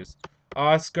the issues.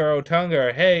 Oscar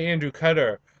Otunga, hey,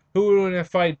 Andrewcutter. Who would win a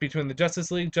fight between the Justice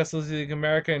League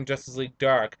America, and Justice League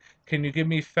Dark? Can you give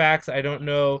me facts? I don't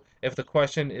know if the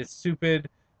question is stupid.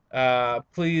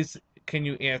 Please, can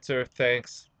you answer?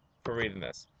 Thanks for reading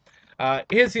this.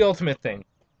 Here's the ultimate thing.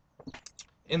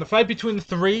 In the fight between the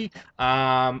three,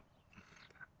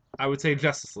 I would say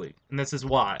Justice League, and this is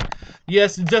why.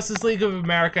 Yes, Justice League of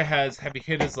America has heavy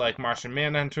hitters like Martian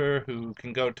Manhunter, who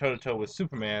can go toe-to-toe with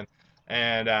Superman,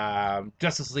 and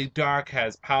Justice League Dark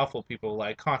has powerful people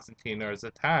like Constantine or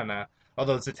Zatanna,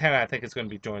 although Zatanna I think is going to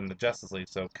be joining the Justice League,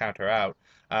 so count her out.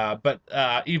 But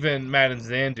even Madame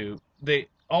Xandu,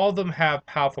 all of them have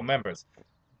powerful members.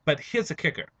 But here's the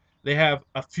kicker. They have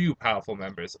a few powerful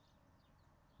members.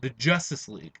 The Justice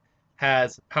League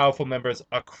has powerful members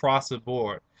across the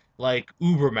board, like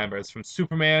Uber members from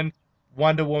Superman,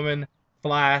 Wonder Woman,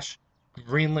 Flash,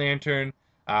 Green Lantern,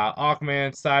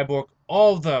 Aquaman, Cyborg.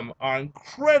 All of them are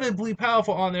incredibly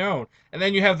powerful on their own. And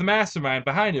then you have the mastermind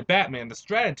behind it, Batman, the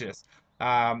strategist.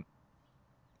 How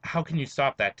can you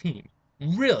stop that team?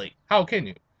 Really, how can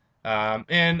you?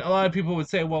 And a lot of people would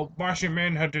say, well, Martian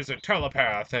Manhunter's a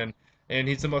telepath, and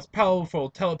he's the most powerful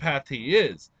telepath he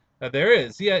is. There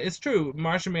is. Yeah, it's true.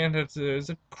 Martian Manhunter is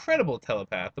a credible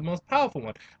telepath, the most powerful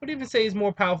one. I would even say he's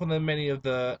more powerful than many of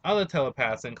the other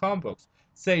telepaths in comic books.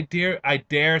 I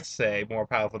dare say more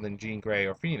powerful than Jean Grey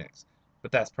or Phoenix.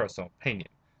 But that's personal opinion.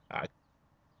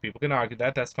 People can argue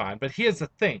that, that's fine. But here's the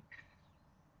thing.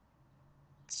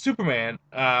 Superman,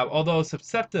 although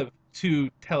susceptible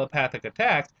to telepathic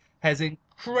attacks, has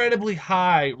incredibly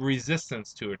high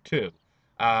resistance to it too.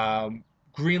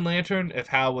 Green Lantern, if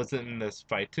Hal was in this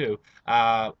fight too,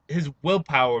 his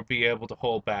willpower would be able to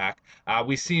hold back.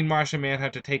 We've seen Martian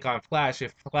Manhunter take on Flash.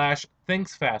 If Flash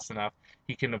thinks fast enough,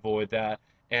 he can avoid that.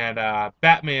 And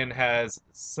Batman has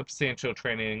substantial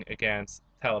training against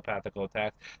telepathical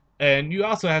attacks. And you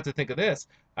also have to think of this.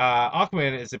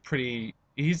 Aquaman is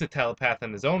he's a telepath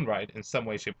in his own right, in some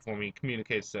way, shape, or form. He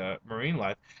communicates marine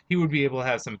life. He would be able to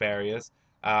have some barriers.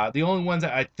 The only ones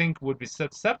that I think would be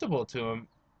susceptible to him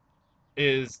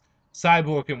is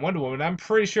Cyborg and Wonder Woman. I'm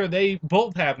pretty sure they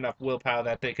both have enough willpower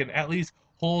that they can at least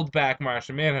hold back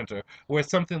Martian Manhunter, where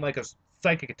something like a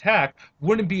psychic attack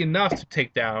wouldn't be enough to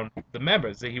take down the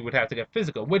members. That he would have to get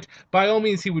physical, which by all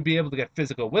means he would be able to get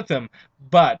physical with them,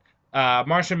 but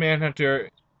Martian Manhunter,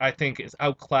 I think, is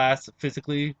outclassed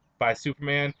physically by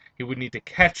Superman. He would need to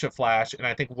catch a Flash, and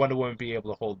I think Wonder Woman would be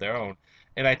able to hold their own.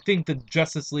 And I think the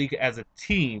Justice League as a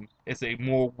team is a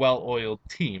more well-oiled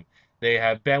team. They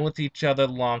have been with each other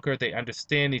longer. They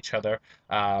understand each other.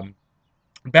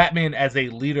 Batman as a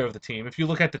leader of the team. If you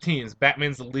look at the teams,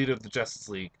 Batman's the leader of the Justice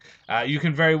League. You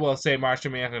can very well say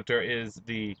Martian Manhunter is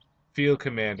the field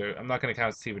commander. I'm not going to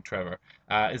count Stephen Trevor.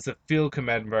 Is the field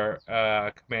commander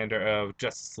of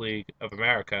Justice League of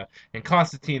America, and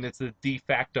Constantine is the de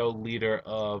facto leader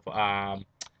of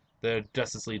the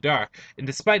Justice League Dark. And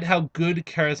despite how good,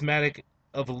 charismatic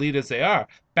of leaders they are,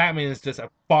 Batman is just a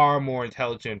far more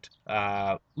intelligent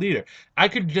leader. I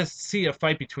could just see a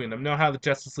fight between them. Know how the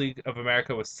Justice League of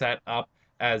America was set up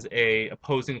as a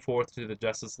opposing force to the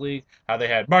Justice League? How they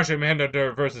had Martian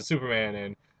Manhunter versus Superman,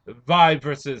 and Vibe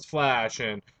versus Flash,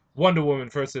 and Wonder Woman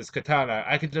versus Katana.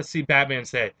 I could just see Batman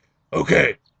say,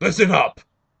 "Okay, listen up."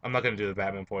 I'm not going to do the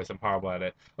Batman voice. I'm horrible at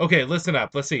it. Okay, listen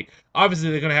up. Let's see. Obviously,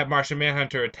 they're going to have Martian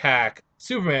Manhunter attack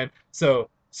Superman. So,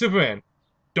 Superman,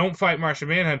 don't fight Martian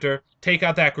Manhunter. Take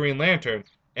out that Green Lantern.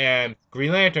 And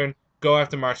Green Lantern, go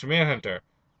after Martian Manhunter.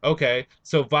 Okay,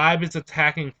 so Vibe is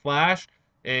attacking Flash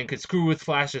and can screw with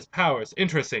Flash's powers.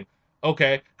 Interesting.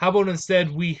 Okay, how about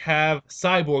instead we have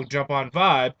Cyborg jump on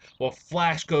Vibe while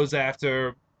Flash goes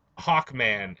after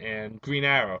Hawkman and Green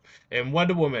Arrow and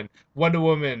Wonder Woman. Wonder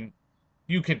Woman,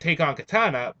 you can take on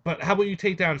Katana, but how about you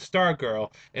take down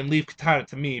Stargirl and leave Katana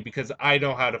to me because I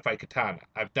know how to fight Katana.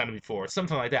 I've done it before.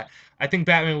 Something like that. I think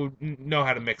Batman would know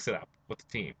how to mix it up with the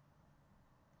team.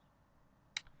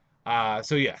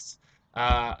 So yes,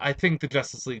 I think the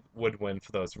Justice League would win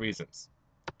for those reasons.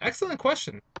 Excellent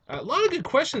question. A lot of good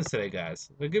questions today,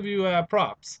 guys. I'll give you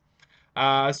props.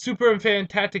 Super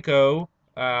Fantastico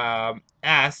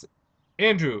asks,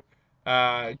 Andrew,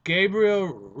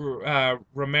 Gabriel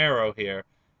Romero here.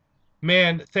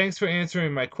 Man, thanks for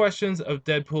answering my questions of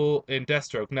Deadpool and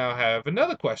Deathstroke. Now I have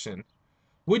another question.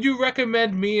 Would you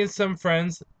recommend me and some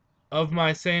friends of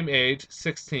my same age,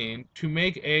 16, to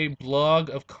make a blog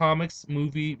of comics,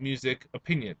 movie, music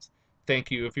opinions? Thank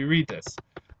you if you read this.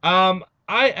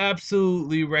 I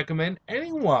absolutely recommend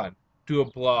anyone do a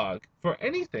blog for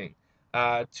anything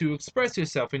to express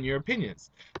yourself and your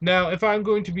opinions. Now, if I'm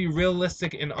going to be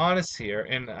realistic and honest here,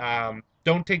 and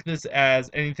don't take this as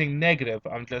anything negative,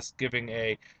 I'm just giving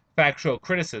a factual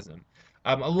criticism.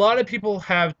 A lot of people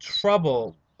have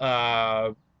trouble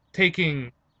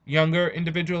taking younger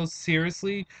individuals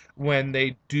seriously when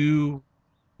they do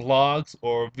blogs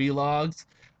or vlogs.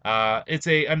 It's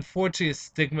a unfortunate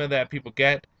stigma that people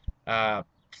get. I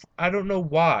don't know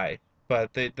why,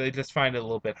 but they just find it a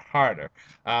little bit harder.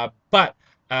 But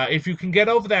if you can get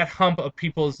over that hump of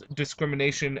people's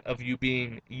discrimination of you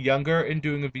being younger and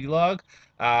doing a vlog,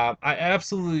 I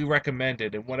absolutely recommend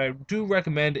it. And what I do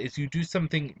recommend is you do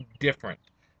something different.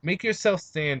 Make yourself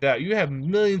stand out. You have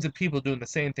millions of people doing the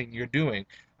same thing you're doing.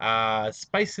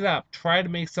 Spice it up. Try to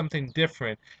make something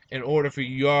different in order for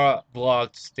your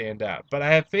blog to stand out. But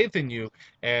I have faith in you,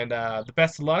 and the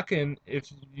best of luck. And if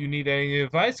you need any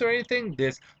advice or anything,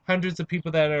 there's hundreds of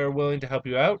people that are willing to help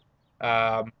you out.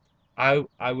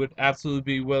 I would absolutely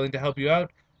be willing to help you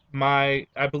out. I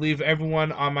believe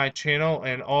everyone on my channel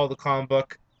and all the comic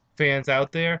book fans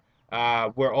out there,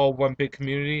 we're all one big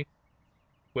community.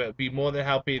 We'll be more than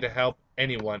happy to help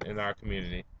anyone in our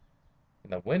community.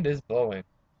 And the wind is blowing.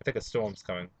 I think a storm's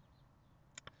coming.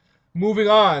 Moving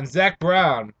on, Zach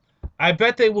Brown. I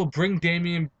bet they will bring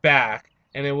Damian back,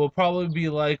 and it will probably be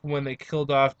like when they killed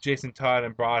off Jason Todd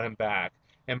and brought him back.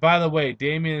 And by the way,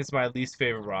 Damian is my least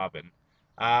favorite Robin.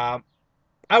 I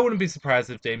wouldn't be surprised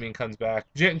if Damian comes back.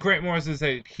 Grant Morrison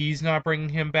said he's not bringing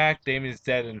him back. Damian's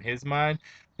dead in his mind.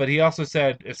 But he also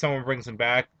said if someone brings him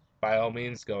back, by all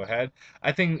means, go ahead.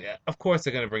 I think, of course,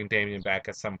 they're going to bring Damian back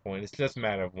at some point. It's just a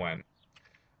matter of when.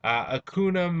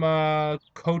 Akuna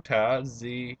Makota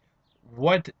Z.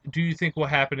 What do you think will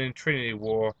happen in Trinity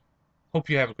War Hope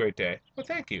you have a great day. Well,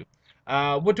 thank you.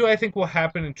 What do I think will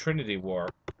happen in Trinity War?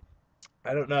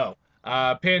 I don't know.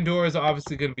 Pandora is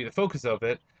obviously going to be the focus of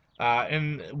it,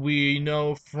 and we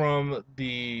know from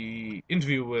the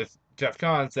interview with Jeff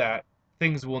Johns that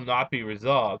things will not be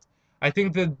resolved. I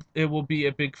think that it will be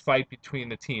a big fight between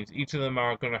the teams. Each of them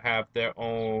are going to have their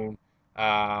own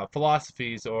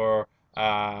philosophies or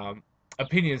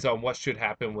opinions on what should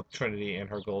happen with Trinity and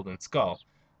her Golden Skull.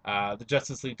 The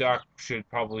Justice League Dark should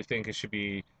probably think it should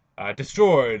be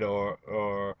destroyed,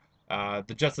 or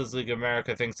the Justice League of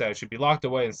America thinks that it should be locked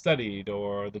away and studied,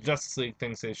 or the Justice League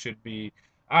thinks it should be,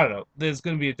 I don't know. There's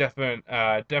going to be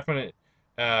a definite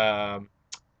um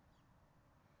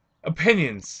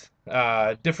opinions,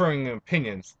 differing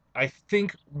opinions. I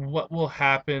think what will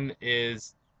happen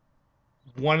is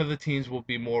one of the teams will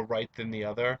be more right than the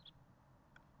other,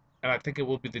 and I think it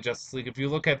will be the Justice League. If you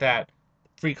look at that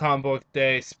Free Comic Book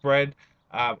Day spread,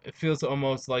 it feels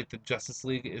almost like the Justice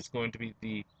League is going to be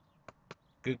the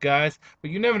good guys,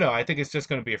 but you never know. I think it's just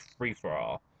going to be a free for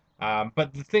all.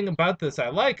 But the thing about this I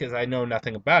like is I know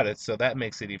nothing about it, so that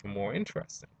makes it even more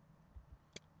interesting.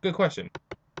 Good question.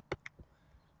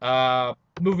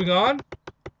 Moving on,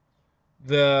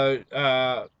 the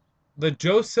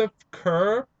Joseph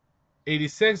Kerr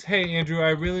 86. Hey Andrew, I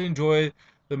really enjoy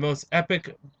the most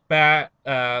epic bat.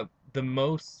 The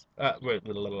most. Wait,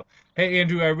 little. Hey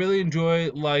Andrew, I really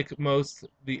enjoy like most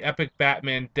the epic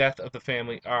Batman Death of the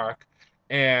Family arc,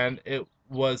 and it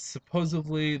was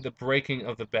supposedly the breaking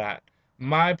of the bat.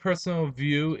 My personal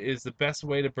view is the best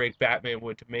way to break Batman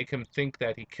would to make him think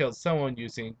that he killed someone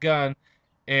using a gun,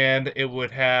 and it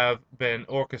would have been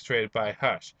orchestrated by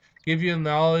Hush. Given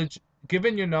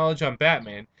your knowledge on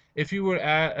Batman, if you were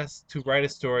asked to write a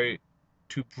story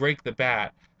to break the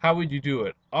bat, how would you do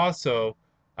it? Also,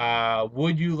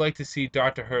 would you like to see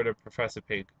Dr. Hurt or Professor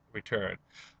Pig return?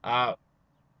 Uh,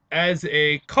 as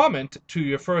a comment to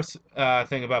your first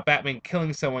thing about Batman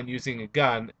killing someone using a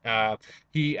gun,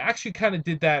 he actually kind of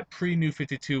did that pre-New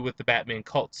 52 with the Batman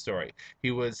cult story.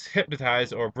 He was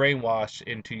hypnotized or brainwashed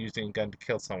into using a gun to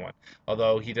kill someone,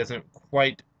 although he doesn't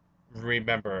quite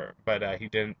remember, but he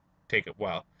didn't take it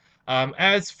well.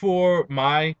 As for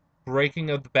my breaking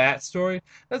of the bat story,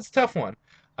 that's a tough one.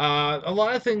 A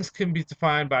lot of things can be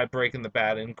defined by breaking the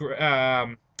bat, and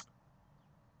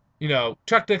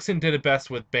Chuck Dixon did it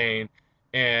best with Bane,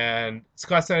 and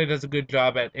Scott Snyder does a good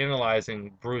job at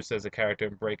analyzing Bruce as a character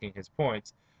and breaking his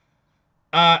points.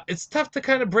 It's tough to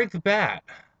kind of break the bat.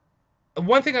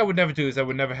 One thing I would never do is I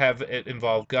would never have it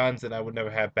involve guns, and I would never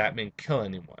have Batman kill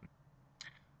anyone.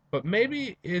 But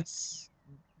maybe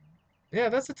yeah,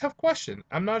 that's a tough question.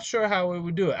 I'm not sure how I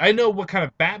would do it. I know what kind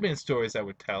of Batman stories I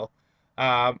would tell.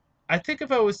 I think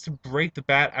if I was to break the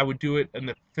bat, I would do it in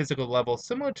the physical level,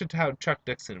 similar to how Chuck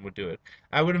Dixon would do it.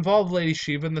 I would involve Lady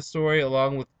Shiva in the story,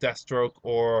 along with Deathstroke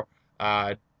or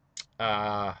uh,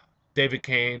 uh, David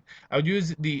Kane. I would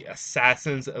use the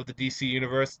assassins of the DC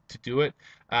universe to do it,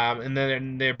 and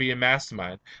then there'd be a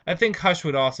mastermind. I think Hush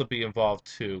would also be involved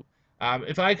too.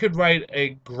 If I could write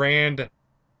a grand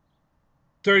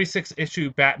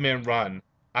 36-issue Batman run,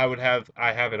 I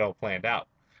have it all planned out.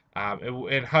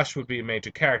 And Hush would be a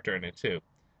major character in it too,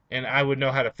 and I would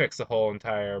know how to fix the whole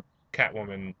entire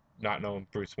Catwoman not knowing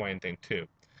Bruce Wayne thing too,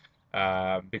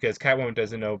 because Catwoman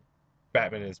doesn't know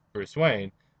Batman is Bruce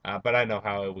Wayne, but I know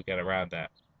how it would get around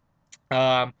that.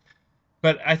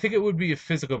 But I think it would be a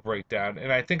physical breakdown,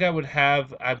 and I think I would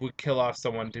kill off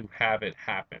someone to have it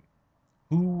happen.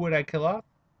 Who would I kill off?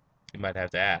 You might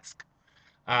have to ask.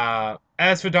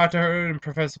 As for Dr. Hurt and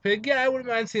Professor Pig, yeah, I wouldn't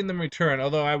mind seeing them return,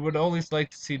 although I would always like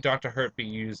to see Dr. Hurt be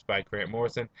used by Grant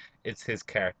Morrison. It's his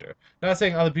character. Not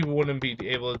saying other people wouldn't be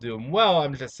able to do him well,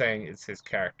 I'm just saying it's his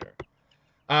character.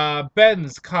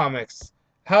 Ben's Comics.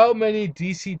 How many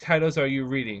DC titles are you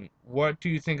reading? What do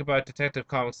you think about Detective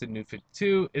Comics in New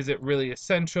 52? Is it really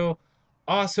essential?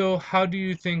 Also, how do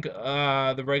you think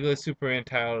the regular Superman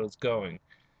title is going?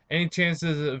 Any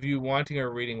chances of you wanting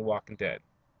or reading Walking Dead?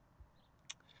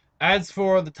 As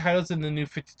for the titles in the New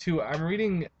 52, I'm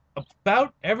reading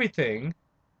about everything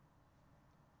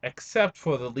except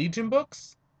for the Legion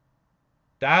books,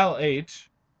 Dial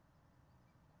H.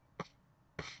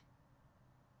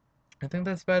 I think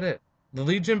that's about it. The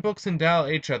Legion books and Dial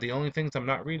H are the only things I'm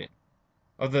not reading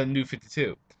of the New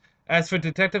 52. As for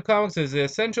Detective Comics, is it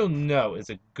essential? No.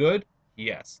 Is it good?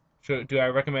 Yes. Do I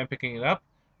recommend picking it up?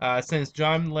 Since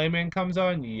John Layman comes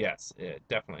on? Yes,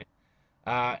 definitely.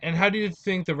 And how do you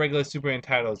think the regular Superman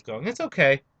title is going? It's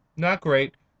okay. Not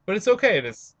great, but it's okay.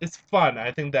 It's fun.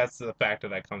 I think that's the factor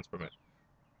that comes from it.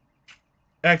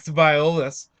 X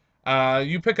Violas.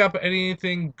 You pick up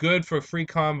anything good for Free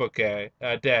Comic Book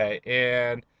Day,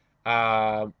 and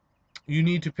Uh, you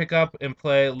need to pick up and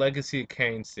play Legacy of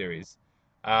Kain series.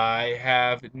 I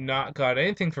have not got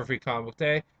anything for Free Comic Book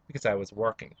Day because I was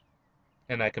working,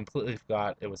 and I completely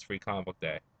forgot it was Free Comic Book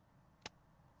Day.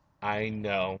 I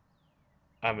know.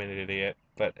 I'm an idiot,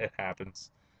 but it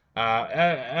happens.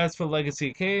 As for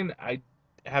Legacy of Kain, I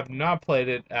have not played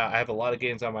it. I have a lot of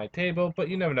games on my table, but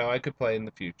you never know. I could play in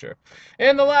the future.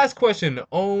 And the last question,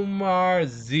 Omar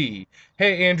Z.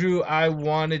 Hey, Andrew, I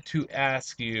wanted to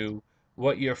ask you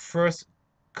what your first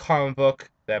comic book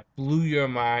that blew your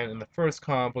mind and the first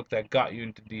comic book that got you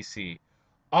into DC.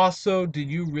 Also, did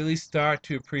you really start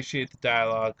to appreciate the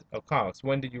dialogue of comics?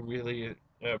 When did you really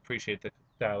appreciate the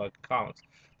dialogue of comics?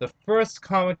 The first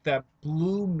comic that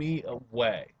blew me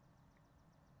away.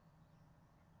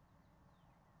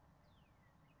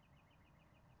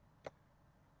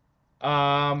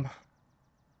 Um,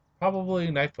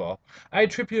 Probably Nightfall. I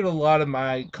attribute a lot of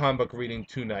my comic book reading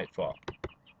to Nightfall,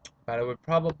 but I would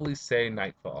probably say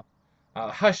Nightfall.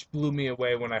 Hush blew me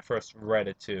away when I first read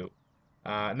it too.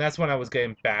 And that's when I was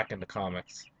getting back into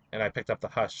comics. And I picked up the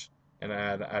Hush and I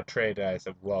had a trade. And I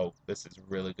said, "Whoa, this is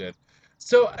really good."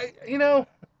 So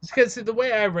because the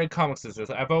way I read comics is this: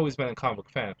 I've always been a comic book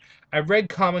fan. I read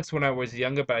comics when I was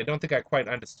younger, but I don't think I quite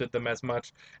understood them as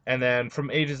much. And then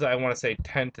from ages I want to say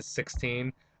 10 to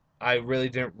 16, I really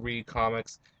didn't read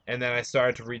comics. And then I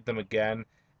started to read them again.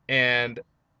 And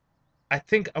I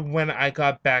think when I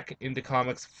got back into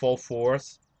comics full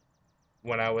force,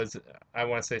 when I was, I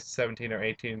want to say 17 or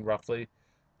 18 roughly,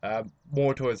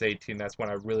 more towards 18, that's when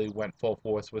I really went full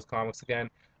force with comics again.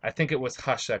 I think it was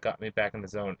Hush that got me back in the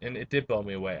zone, and it did blow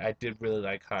me away. I did really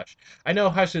like Hush. I know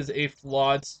Hush is a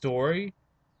flawed story,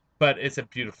 but it's a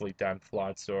beautifully done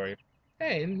flawed story.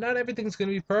 Hey, not everything's going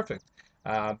to be perfect,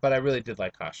 but I really did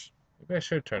like Hush. Maybe I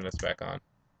should turn this back on.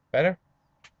 Better?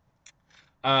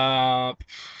 Uh,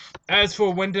 as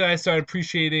for when did I start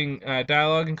appreciating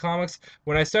dialogue in comics,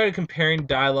 when I started comparing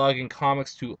dialogue in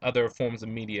comics to other forms of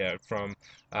media, from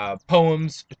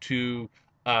poems to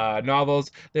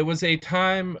novels, there was a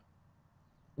time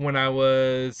when I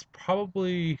was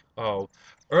probably,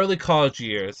 early college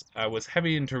years. I was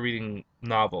heavy into reading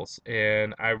novels,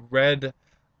 and I read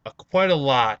quite a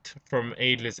lot from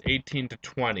ages 18 to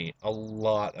 20, a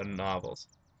lot of novels.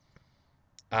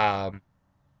 Um,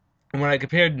 And when I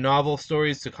compared novel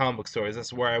stories to comic book stories,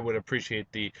 that's where I would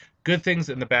appreciate the good things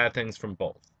and the bad things from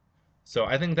both. So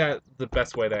I think that's the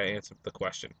best way to answer the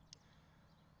question.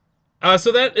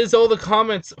 So that is all the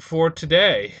comments for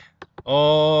today.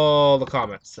 All the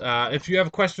comments. If you have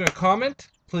a question or comment,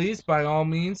 please, by all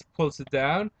means, post it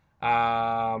down.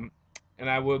 Um, and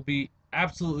I will be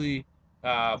absolutely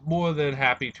more than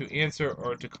happy to answer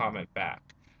or to comment back.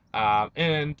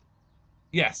 And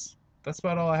yes, that's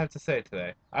about all I have to say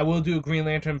today. I will do a Green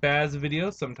Lantern Baz video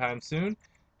sometime soon,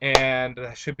 and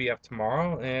that should be up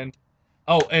tomorrow. And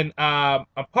I'm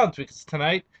pumped because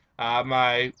tonight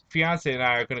my fiance and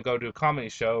I are going to go to a comedy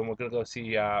show, and we're going to go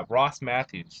see Ross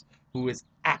Matthews, who is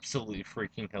absolutely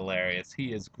freaking hilarious.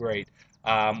 He is great.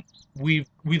 Um, we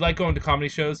like going to comedy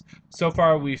shows. So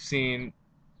far, we've seen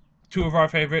two of our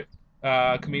favorite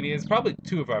comedians, probably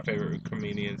two of our favorite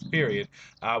comedians, period.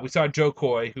 We saw Joe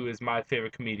Coy, who is my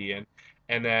favorite comedian,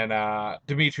 and then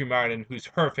Dimitri Martin, who's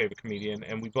her favorite comedian,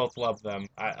 and we both love them.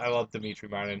 I love Dimitri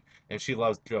Martin, and she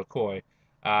loves Joe Coy.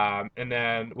 And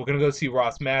then we're going to go see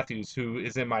Ross Matthews, who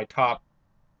is in my top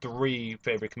three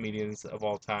favorite comedians of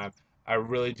all time. I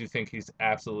really do think he's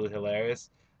absolutely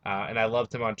hilarious, and I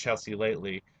loved him on Chelsea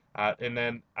lately. And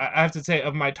then I have to say,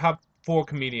 of my top four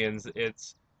comedians,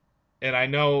 it's and I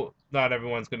know not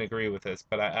everyone's going to agree with this,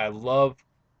 but I love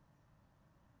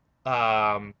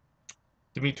um,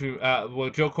 Dimitri. Well,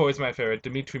 Joe Coy is my favorite.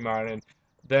 Dimitri Martin,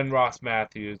 then Ross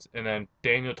Matthews, and then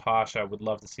Daniel Tosh. I would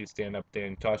love to see stand up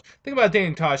Daniel Tosh. The thing about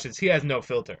Daniel Tosh is he has no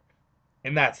filter,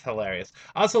 and that's hilarious.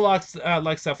 I also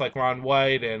like stuff like Ron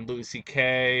White and Louis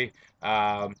C.K.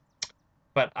 Um,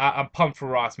 but I'm pumped for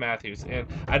Ross Matthews, and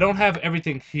I don't have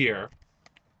everything here,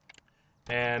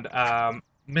 and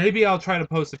maybe I'll try to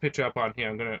post a picture up on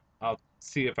here. I'll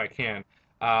see if I can.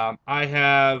 I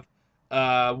have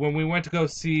when we went to go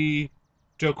see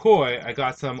Joe Coy, I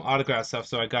got some autograph stuff,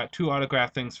 so I got two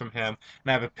autograph things from him,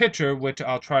 and I have a picture which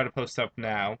I'll try to post up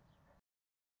now.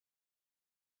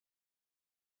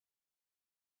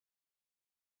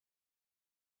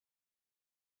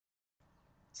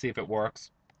 See if it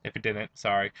works. If it didn't,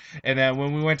 sorry. And then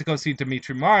when we went to go see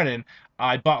Dimitri Martin,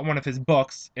 I bought one of his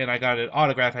books and I got it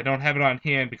autographed. I don't have it on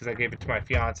hand because I gave it to my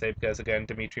fiance because again,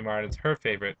 Dimitri Martin's her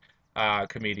favorite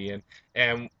comedian,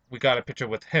 and we got a picture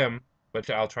with him, which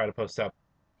I'll try to post up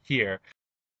here.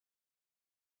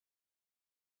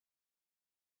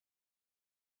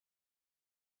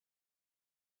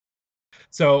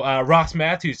 So Ross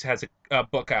Matthews has a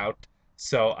book out,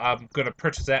 so I'm gonna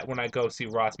purchase that when I go see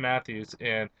Ross Matthews,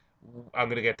 and I'm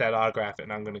gonna get that autograph,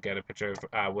 and I'm gonna get a picture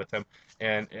with him,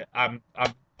 and I'm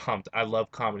pumped. I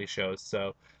love comedy shows,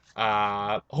 so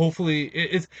hopefully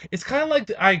it's kind of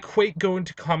like I equate going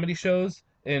to comedy shows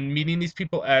and meeting these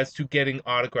people as to getting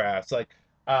autographs, like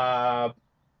uh,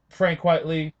 Frank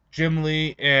Whiteley, Jim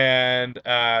Lee, and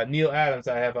Neil Adams.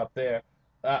 I have up there.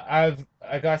 I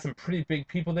got some pretty big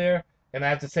people there, and I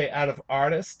have to say, out of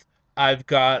artists, I've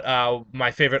got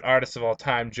my favorite artist of all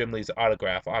time, Jim Lee's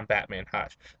autograph on Batman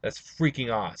Hush. That's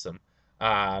freaking awesome.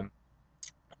 Um,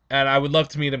 and I would love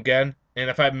to meet him again. And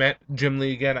if I met Jim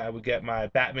Lee again, I would get my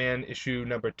Batman issue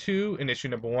 #2 and issue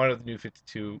 #1 of the New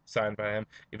 52 signed by him.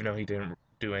 Even though he didn't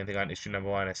do anything on issue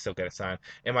 #1, I still get it signed.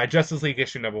 And my Justice League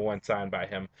issue #1 signed by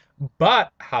him.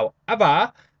 But,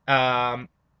 however,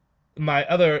 my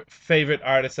other favorite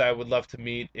artist I would love to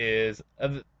meet is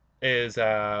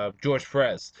George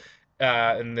Perez.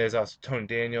 And there's also Tony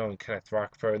Daniel and Kenneth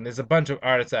Rockford. And there's a bunch of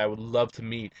artists that I would love to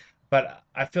meet. But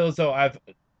I feel as though I've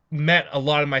met a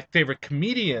lot of my favorite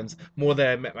comedians more than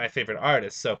I met my favorite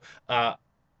artists. So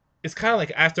it's kind of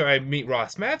like after I meet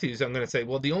Ross Matthews, I'm going to say,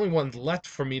 well, the only ones left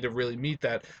for me to really meet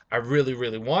that I really,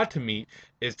 really want to meet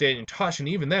is Daniel Tosh. And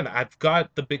even then, I've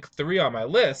got the big three on my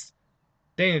list.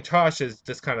 Daniel Tosh is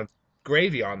just kind of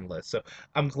gravy on the list. So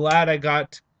I'm glad I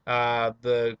got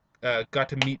got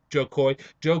to meet Joe Coy.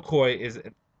 Joe Coy is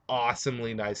an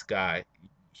awesomely nice guy.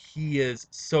 He is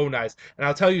so nice. And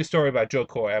I'll tell you a story about Joe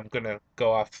Coy. I'm going to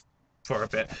go off for a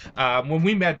bit. When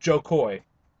we met Joe Coy,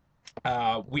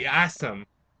 we asked him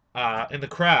in the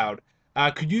crowd,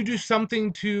 could you do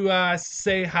something to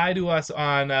say hi to us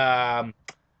on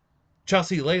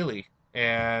Chelsea Lately?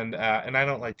 And I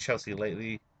don't like Chelsea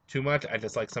Lately too much. I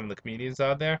just like some of the comedians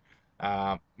out there.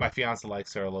 My fiance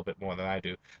likes her a little bit more than I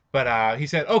do. But he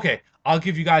said, okay, I'll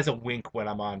give you guys a wink when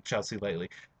I'm on Chelsea Lately.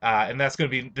 And that's going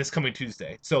to be this coming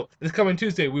Tuesday. So this coming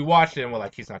Tuesday, we watched it and we're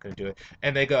like, he's not going to do it.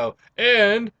 And they go,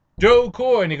 and Joe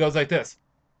Coy. And he goes like this.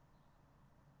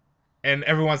 And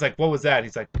everyone's like, what was that?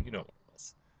 He's like, you know what it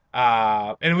was.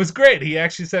 And it was great. He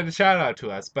actually sent a shout out to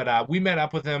us. But we met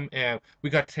up with him and we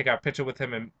got to take our picture with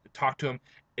him and talk to him.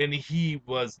 And he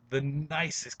was the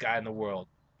nicest guy in the world.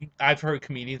 I've heard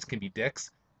comedians can be dicks.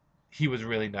 He was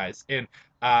really nice. And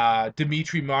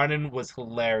Dimitri Martin was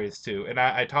hilarious too. And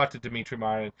I talked to Dimitri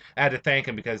Martin. I had to thank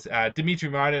him because Dimitri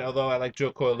Martin, although I like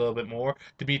Joe Coy a little bit more,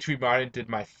 Dimitri Martin did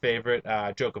my favorite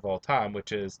joke of all time,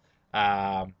 which is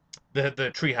the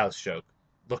treehouse joke.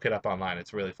 Look it up online.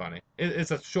 It's really funny. It's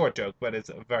a short joke, but it's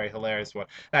a very hilarious one.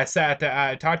 And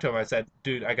I talked to him. I said,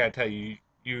 dude, I gotta tell you,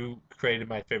 you created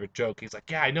my favorite joke. He's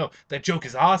like, yeah, I know. That joke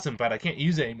is awesome, but I can't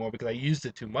use it anymore because I used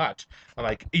it too much. I'm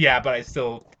like, yeah, but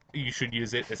you should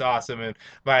use it. It's awesome. And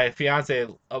my fiance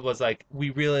was like, we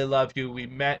really love you. We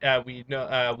met,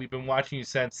 we've been watching you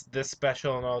since this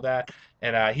special and all that.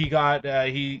 And he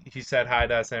said hi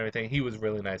to us and everything. He was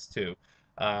really nice too.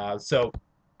 So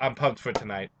I'm pumped for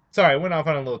tonight. Sorry, I went off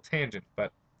on a little tangent,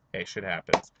 but hey, shit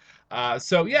happens.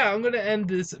 So yeah, I'm gonna end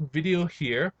this video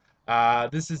here.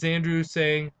 This is Andrew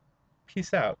saying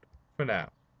peace out for now.